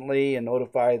recently, and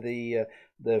notify the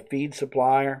feed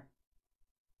supplier.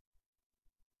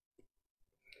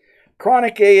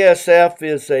 Chronic ASF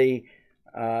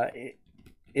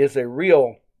is a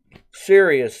real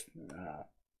serious.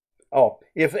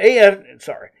 If ASF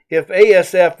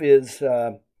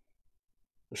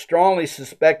strongly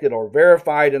suspected or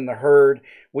verified in the herd.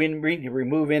 We need to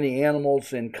remove any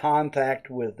animals in contact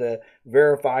with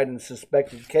verified and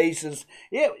suspected cases.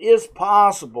 It is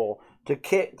possible to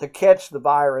catch the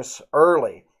virus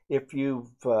early if you've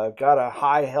got a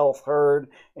high health herd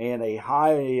and a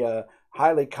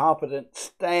highly competent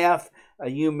staff.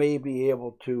 You may be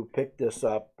able to pick this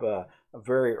up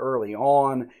very early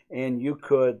on, and you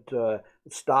could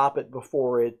stop it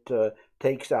before it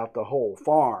takes out the whole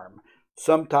farm.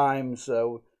 Sometimes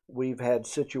we've had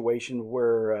situations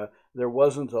where there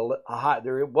wasn't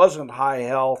high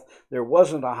health, there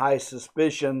wasn't a high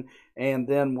suspicion, and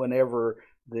then whenever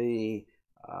the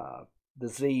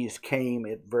disease came,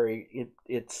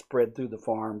 it spread through the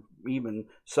farm, even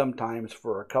sometimes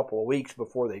for a couple of weeks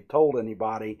before they told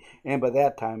anybody, and by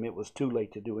that time it was too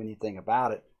late to do anything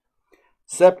about it.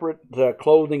 Separate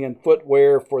clothing and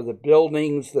footwear for the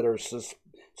buildings that are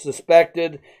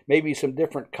suspected, maybe some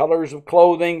different colors of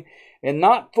clothing, and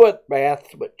not foot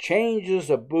baths, but changes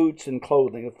of boots and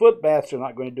clothing. The foot baths are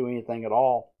not going to do anything at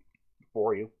all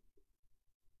for you.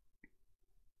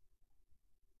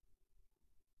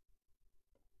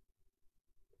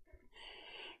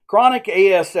 Chronic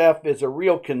ASF is a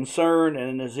real concern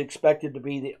and is expected to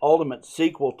be the ultimate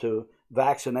sequel to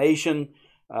vaccination.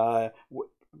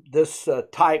 This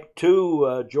type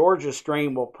 2 Georgia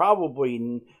strain will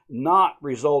probably not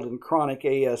result in chronic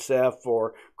ASF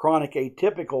or chronic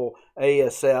atypical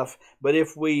ASF, but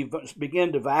if we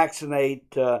begin to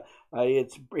vaccinate,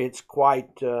 it's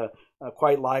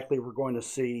quite likely we're going to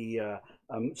see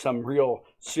some real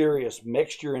serious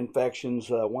mixture infections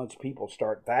once people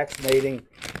start vaccinating.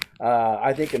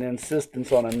 I think an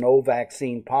insistence on a no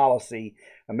vaccine policy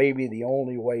may be the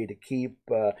only way to keep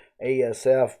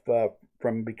ASF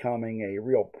from becoming a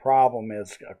real problem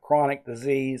as a chronic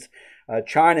disease.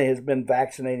 China has been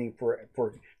vaccinating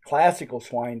for classical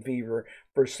swine fever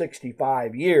for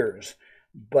 65 years,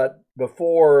 but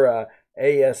before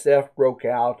ASF broke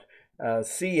out,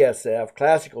 CSF,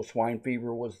 classical swine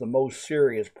fever, was the most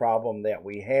serious problem that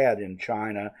we had in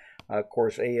China. Of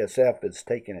course, ASF has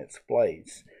taken its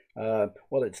place.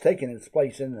 It's taken its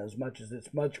place in as much as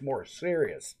it's much more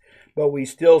serious. But we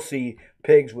still see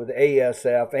pigs with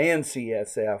ASF and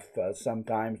CSF.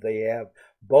 Sometimes they have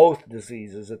both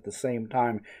diseases at the same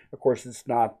time. Of course, it's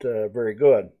not very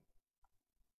good.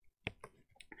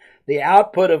 The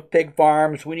output of pig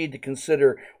farms, we need to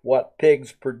consider what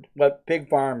pig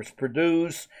farms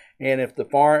produce, and if the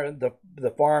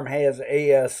farm has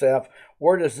ASF,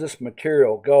 where does this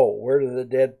material go? Where do the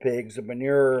dead pigs, the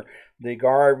manure, the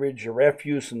garbage, the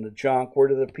refuse, and the junk, where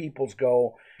do the people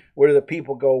go? Where do the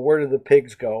people go? Where do the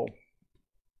pigs go?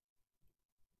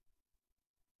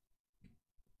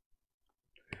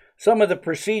 Some of the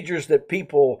procedures that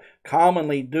people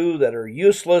commonly do that are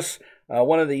useless.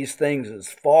 One of these things is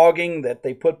fogging, that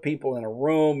they put people in a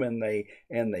room and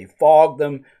they fog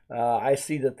them. I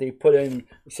see that they put in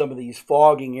some of these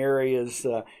fogging areas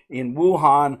in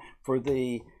Wuhan for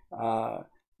the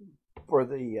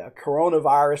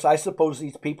coronavirus. I suppose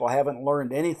these people haven't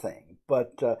learned anything,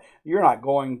 but you're not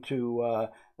going to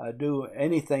do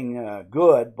anything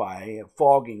good by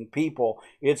fogging people.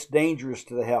 It's dangerous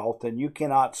to the health, and you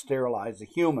cannot sterilize the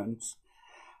humans.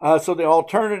 So the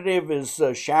alternative is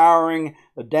showering,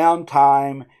 a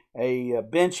downtime, a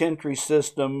bench entry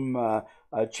system,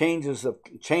 changes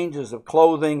of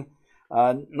clothing,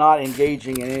 not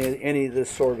engaging in any of this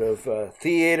sort of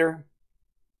theater.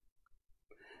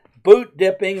 Boot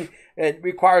dipping, it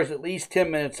requires at least 10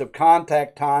 minutes of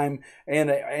contact time and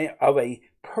of a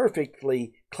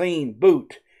perfectly clean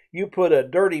boot. You put a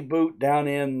dirty boot down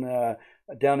in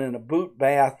a boot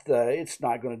bath, it's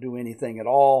not going to do anything at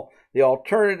all. The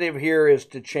alternative here is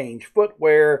to change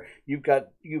footwear. You've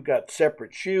got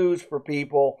separate shoes for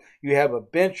people. You have a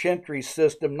bench entry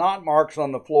system, not marks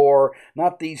on the floor,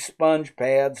 not these sponge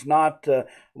pads, not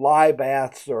lye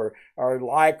baths or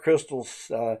lye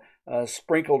crystals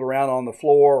sprinkled around on the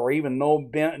floor, or even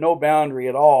no boundary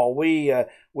at all. We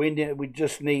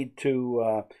just need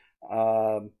to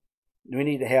we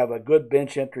need to have a good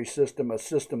bench entry system, a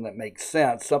system that makes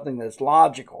sense, something that's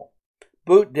logical.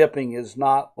 Boot dipping is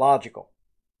not logical.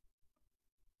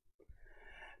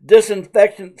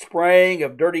 Disinfectant spraying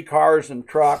of dirty cars and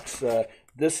trucks.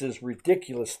 This is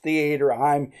ridiculous theater.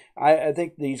 I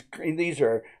think these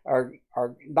are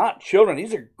not children.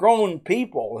 These are grown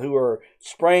people who are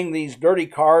spraying these dirty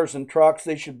cars and trucks.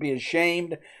 They should be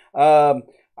ashamed. I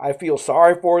feel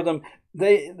sorry for them.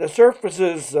 The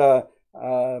surfaces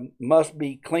must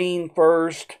be clean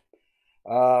first.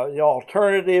 The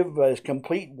alternative is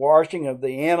complete washing of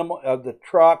the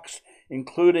trucks,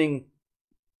 including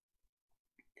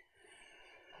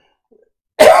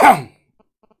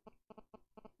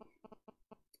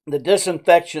The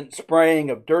disinfection spraying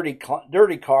of dirty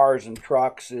cars and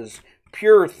trucks is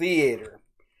pure theater.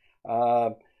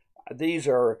 These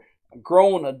are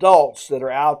grown adults that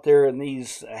are out there in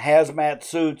these hazmat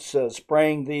suits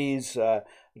spraying these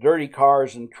dirty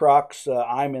cars and trucks.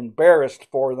 I'm embarrassed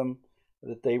for them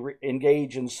that they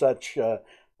engage in such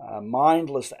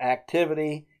mindless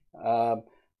activity.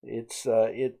 It's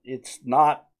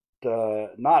not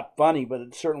funny, but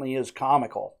it certainly is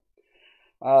comical.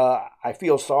 I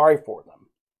feel sorry for them.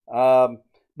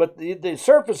 But the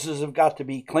surfaces have got to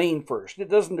be clean first.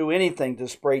 It doesn't do anything to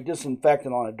spray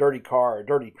disinfectant on a dirty car or a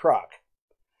dirty truck.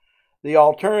 The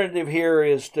alternative here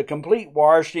is to complete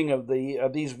washing of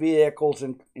these vehicles,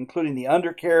 including the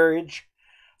undercarriage,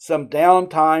 some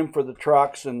downtime for the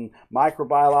trucks, and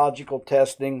microbiological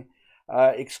testing.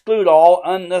 Exclude all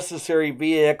unnecessary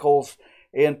vehicles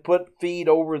and put feed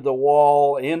over the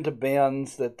wall into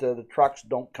bins that the trucks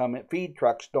don't come in. Feed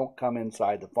trucks don't come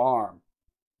inside the farm.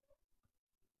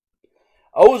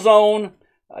 Ozone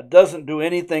doesn't do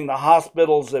anything. The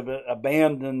hospitals have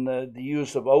abandoned the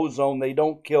use of ozone. They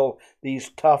don't kill these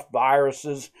tough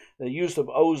viruses. The use of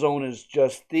ozone is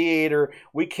just theater.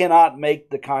 We cannot make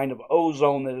the kind of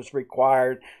ozone that is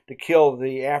required to kill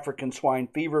the African swine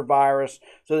fever virus.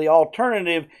 So the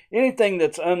alternative, anything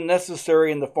that's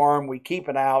unnecessary in the farm, we keep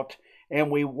it out,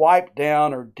 and we wipe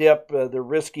down or dip the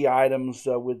risky items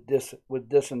with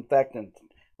disinfectant.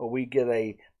 We get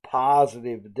a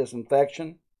positive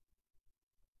disinfection.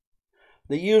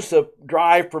 The use of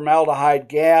dry formaldehyde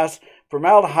gas.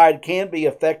 Formaldehyde can be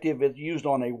effective if used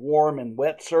on a warm and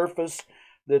wet surface.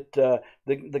 That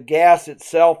the gas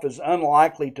itself is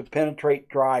unlikely to penetrate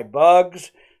dry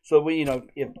bugs. So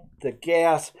if the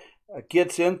gas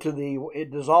gets into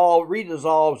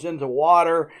redissolves into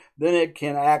water, then it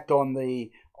can act on the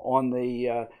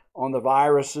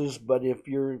viruses. But if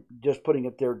you're just putting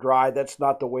it there dry, that's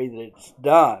not the way that it's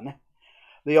done.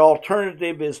 The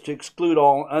alternative is to exclude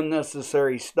all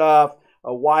unnecessary stuff,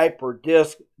 wipe or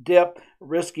dip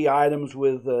risky items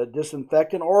with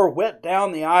disinfectant, or wet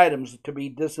down the items to be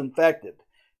disinfected.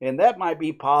 And that might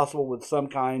be possible with some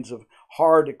kinds of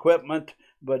hard equipment,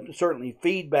 but certainly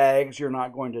feed bags, you're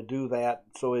not going to do that.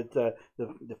 So the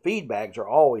feed bags are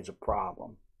always a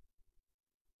problem.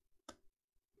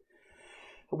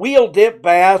 Wheel dip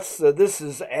baths, this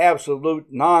is absolute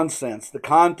nonsense. The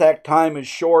contact time is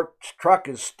short, truck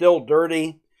is still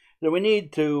dirty. So we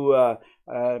need to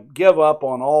give up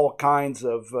on all kinds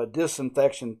of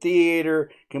disinfection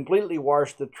theater, completely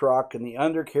wash the truck and the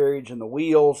undercarriage and the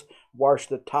wheels, wash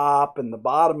the top and the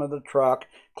bottom of the truck,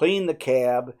 clean the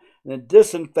cab, and then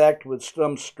disinfect with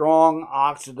some strong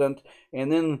oxidant,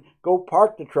 and then go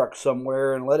park the truck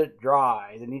somewhere and let it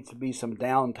dry. There needs to be some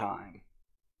downtime.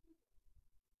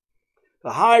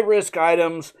 The high-risk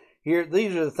items here,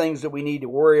 these are the things that we need to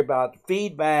worry about.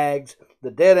 Feed bags,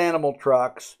 the dead animal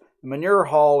trucks, manure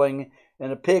hauling,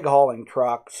 and the pig hauling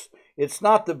trucks. It's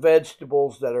not the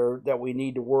vegetables that we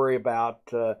need to worry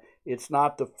about. It's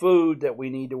not the food that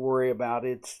we need to worry about.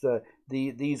 It's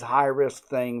these high-risk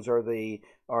things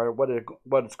are what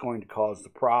is going to cause the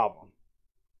problem.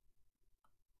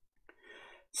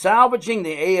 Salvaging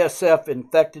the ASF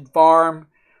infected farm.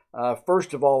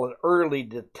 First of all, early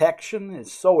detection is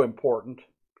so important.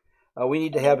 We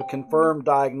need to have a confirmed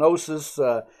diagnosis.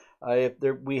 If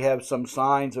we have some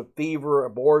signs of fever,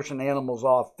 abortion, animals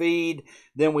off feed,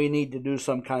 then we need to do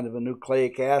some kind of a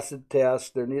nucleic acid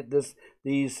test.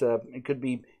 It could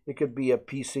be a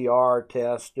PCR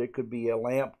test. It could be a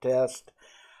LAMP test.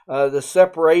 The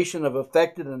separation of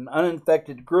affected and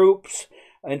uninfected groups.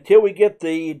 Until we get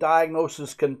the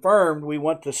diagnosis confirmed, we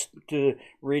want to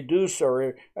reduce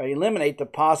or eliminate the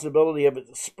possibility of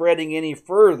it spreading any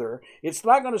further. It's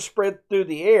not going to spread through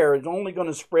the air. It's only going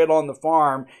to spread on the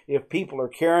farm if people are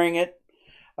carrying it.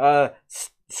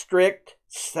 Strict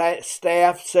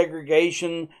staff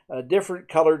segregation, different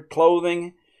colored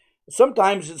clothing.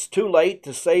 Sometimes it's too late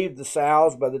to save the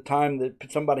sows by the time that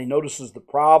somebody notices the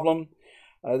problem.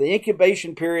 The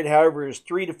incubation period, however, is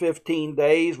 3 to 15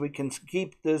 days. We can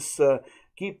keep this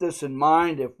in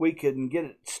mind. If we can get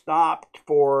it stopped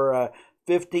for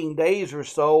 15 days or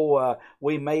so,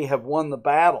 we may have won the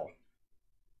battle.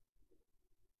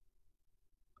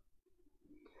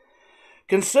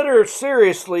 Consider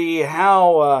seriously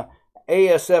how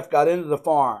ASF got into the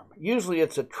farm. Usually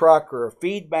it's a truck or a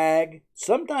feed bag.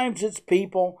 Sometimes it's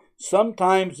people.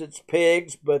 Sometimes it's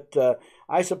pigs, but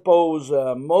I suppose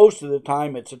most of the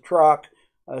time it's a truck.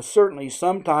 Certainly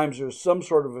sometimes there's some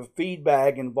sort of a feed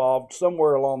bag involved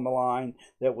somewhere along the line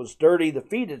that was dirty. The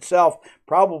feed itself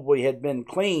probably had been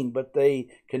clean, but they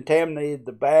contaminated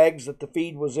the bags that the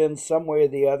feed was in some way or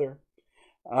the other.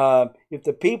 If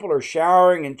the people are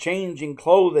showering and changing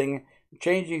clothing,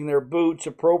 changing their boots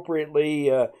appropriately,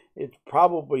 it's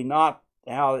probably not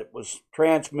how it was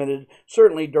transmitted.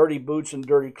 Certainly dirty boots and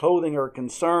dirty clothing are a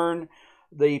concern.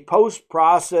 The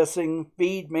post-processing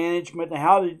feed management,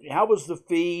 how was the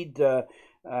feed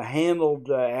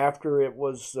handled after it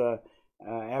was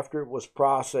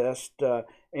processed,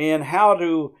 and how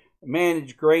to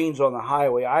manage grains on the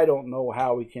highway. I don't know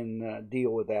how we can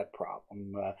deal with that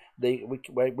problem.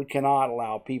 We cannot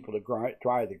allow people to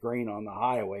dry the grain on the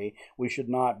highway. We should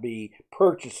not be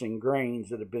purchasing grains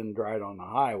that have been dried on the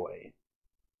highway.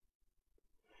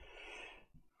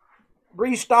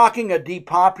 Restocking a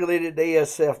depopulated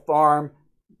ASF farm.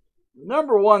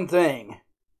 Number one thing,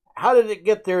 how did it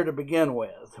get there to begin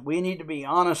with? We need to be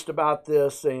honest about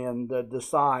this and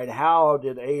decide, how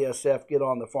did ASF get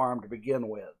on the farm to begin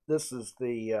with? This is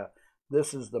the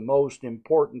most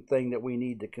important thing that we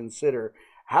need to consider.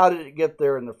 How did it get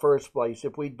there in the first place?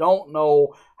 If we don't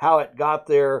know how it got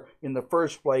there in the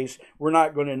first place, we're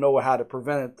not going to know how to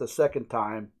prevent it the second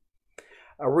time.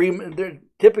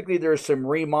 Typically, there's some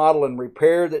remodel and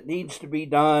repair that needs to be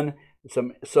done.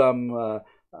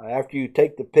 After you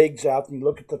take the pigs out and you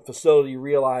look at the facility, you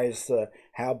realize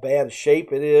how bad a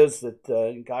shape it is.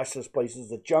 That gosh, this place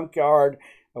is a junkyard.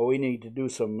 We need to do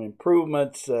some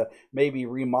improvements. Maybe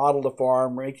remodel the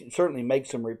farm. Certainly make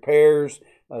some repairs.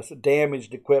 Some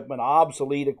damaged equipment,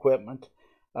 obsolete equipment.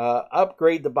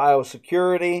 Upgrade the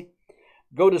biosecurity.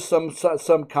 Go to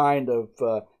some kind of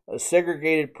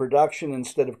segregated production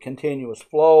instead of continuous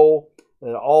flow,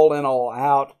 all in, all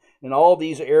out, and all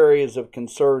these areas of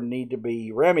concern need to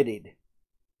be remedied.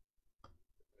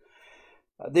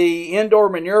 The indoor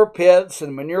manure pits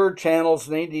and manure channels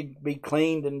need to be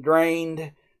cleaned and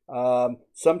drained.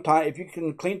 Sometimes, if you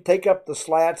can take up the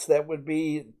slats, that would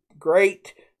be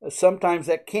great. Sometimes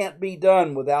that can't be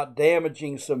done without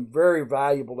damaging some very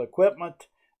valuable equipment.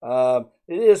 It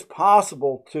is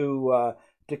possible to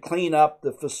clean up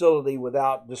the facility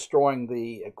without destroying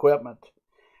the equipment.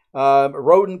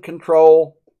 Rodent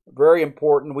control, very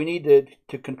important. We need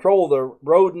to control the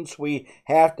rodents. We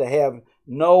have to have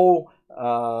no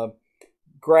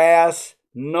grass,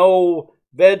 no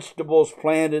vegetables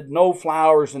planted, no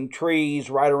flowers and trees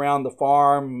right around the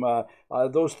farm.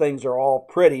 Those things are all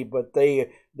pretty, but they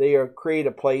create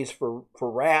a place for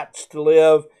rats to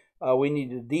live. We need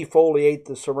to defoliate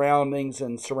the surroundings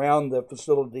and surround the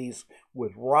facilities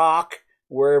with rock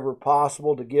wherever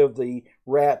possible to give the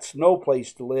rats no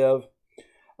place to live.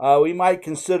 We might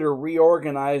consider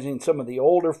reorganizing some of the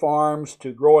older farms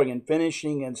to growing and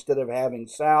finishing instead of having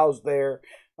sows there.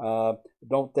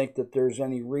 Don't think that there's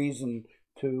any reason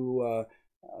to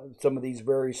some of these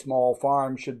very small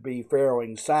farms should be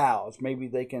farrowing sows. Maybe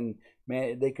they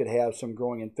could have some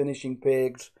growing and finishing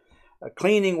pigs.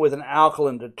 Cleaning with an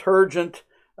alkaline detergent.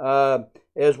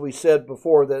 As we said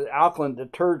before, that alkaline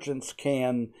detergents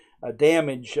can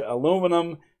damage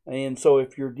aluminum, and so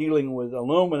if you're dealing with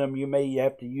aluminum, you may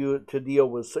have to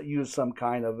use some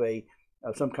kind of a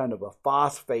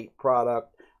phosphate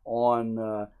product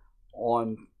on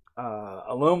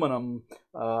aluminum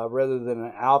rather than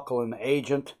an alkaline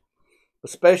agent.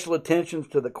 Special attention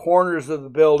to the corners of the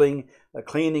building,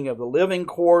 cleaning of the living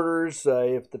quarters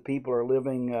if the people are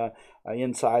living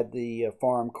inside the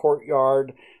farm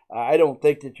courtyard. I don't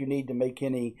think that you need to make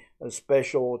any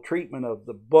special treatment of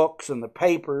the books and the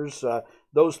papers.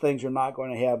 Those things are not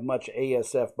going to have much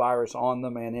ASF virus on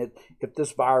them, and if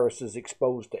this virus is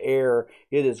exposed to air,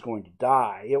 it is going to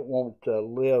die. It won't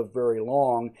live very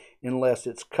long unless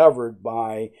it's covered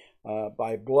by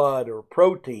blood or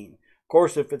protein. Of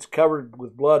course, if it's covered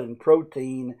with blood and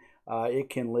protein, it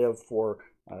can live for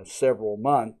several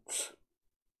months.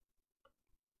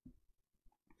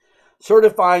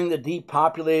 Certifying the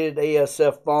depopulated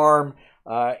ASF farm,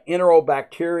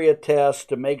 enterobacteria test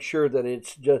to make sure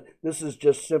that this is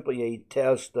just simply a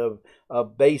test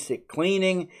of basic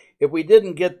cleaning. If we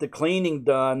didn't get the cleaning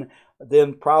done,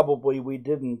 then probably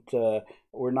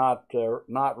we're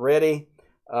not ready.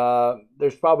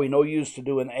 There's probably no use to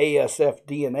do an ASF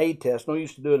DNA test, no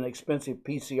use to do an expensive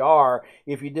PCR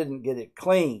if you didn't get it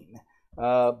clean.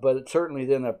 But it's certainly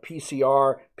then a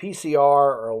PCR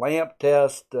or a lamp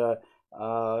test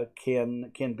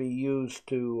can be used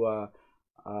to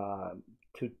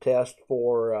test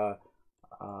for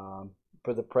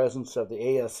the presence of the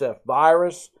ASF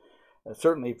virus.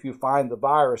 Certainly, if you find the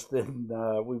virus, then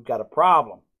we've got a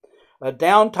problem.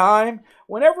 Downtime,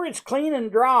 whenever it's clean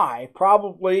and dry,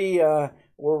 probably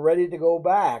we're ready to go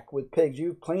back with pigs.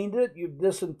 You've cleaned it, you've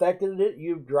disinfected it,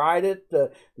 you've dried it. The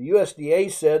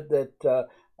USDA said that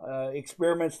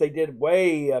experiments they did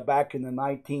way back in the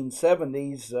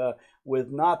 1970s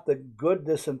with not the good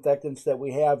disinfectants that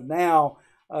we have now.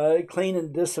 Clean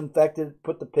and disinfected,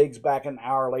 put the pigs back an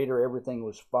hour later, everything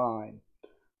was fine.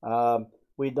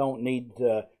 We don't need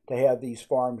to have these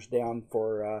farms down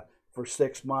for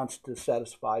 6 months to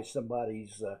satisfy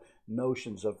somebody's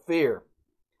notions of fear.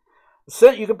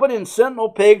 You can put in sentinel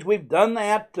pigs. We've done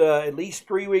that at least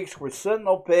 3 weeks with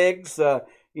sentinel pigs.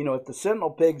 If the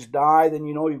sentinel pigs die, then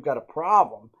you've got a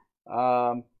problem.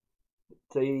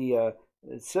 The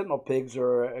sentinel pigs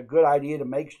are a good idea to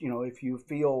make, if you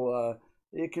feel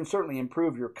it can certainly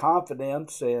improve your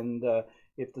confidence. And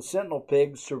if the sentinel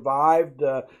pigs survived,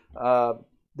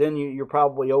 then you're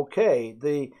probably okay.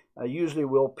 They usually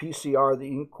will PCR.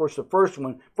 Of course, the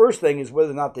first thing is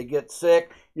whether or not they get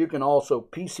sick. You can also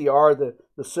PCR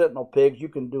the sentinel pigs. You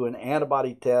can do an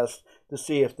antibody test to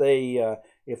see if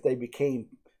they became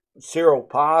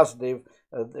seropositive.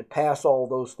 They pass all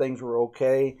those things were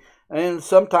okay. And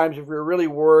sometimes if you're really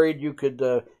worried, you could,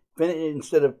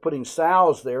 instead of putting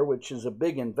sows there, which is a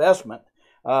big investment,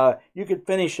 you could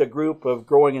finish a group of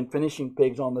growing and finishing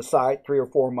pigs on the site 3 or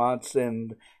 4 months,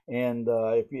 and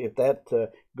if that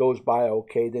goes by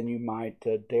okay, then you might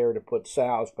dare to put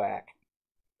sows back.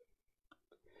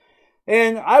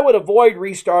 And I would avoid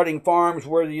restarting farms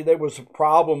where there was a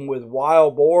problem with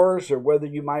wild boars, or where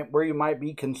you might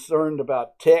be concerned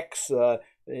about ticks.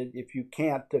 If you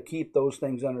can't keep those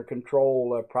things under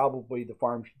control, probably the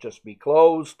farm should just be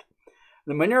closed.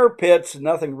 The manure pits,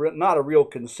 not a real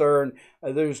concern.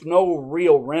 There's no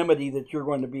real remedy that you're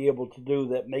going to be able to do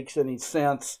that makes any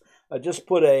sense. Just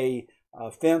put a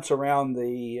fence around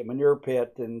the manure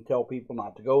pit and tell people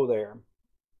not to go there.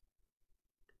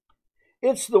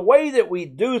 It's the way that we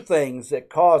do things that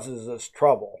causes us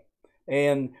trouble.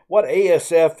 And what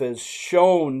ASF has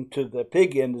shown to the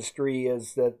pig industry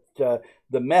is that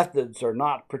the methods are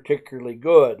not particularly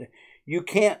good. You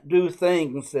can't do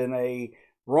things in a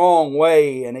wrong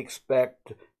way and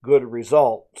expect good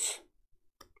results.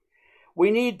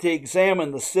 We need to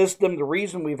examine the system. The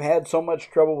reason we've had so much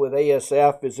trouble with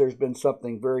ASF is there's been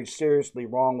something very seriously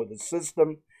wrong with the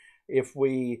system. If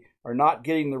we are not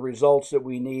getting the results that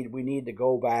we need to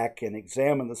go back and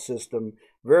examine the system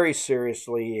very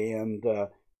seriously and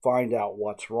find out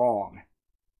what's wrong.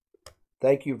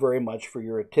 Thank you very much for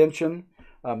your attention.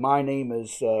 My name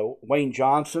is Wayne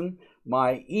Johnson.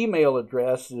 My email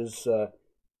address is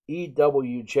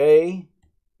EWJ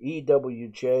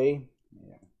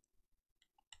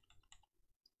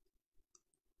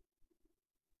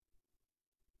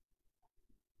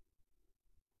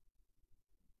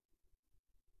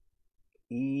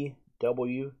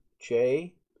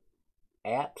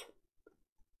at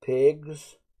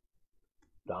pigs.ag.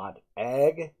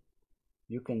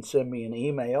 You can send me an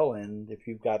email, and if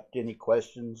you've got any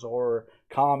questions or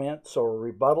comments or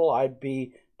rebuttal, I'd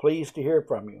be pleased to hear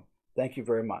from you. Thank you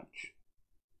very much.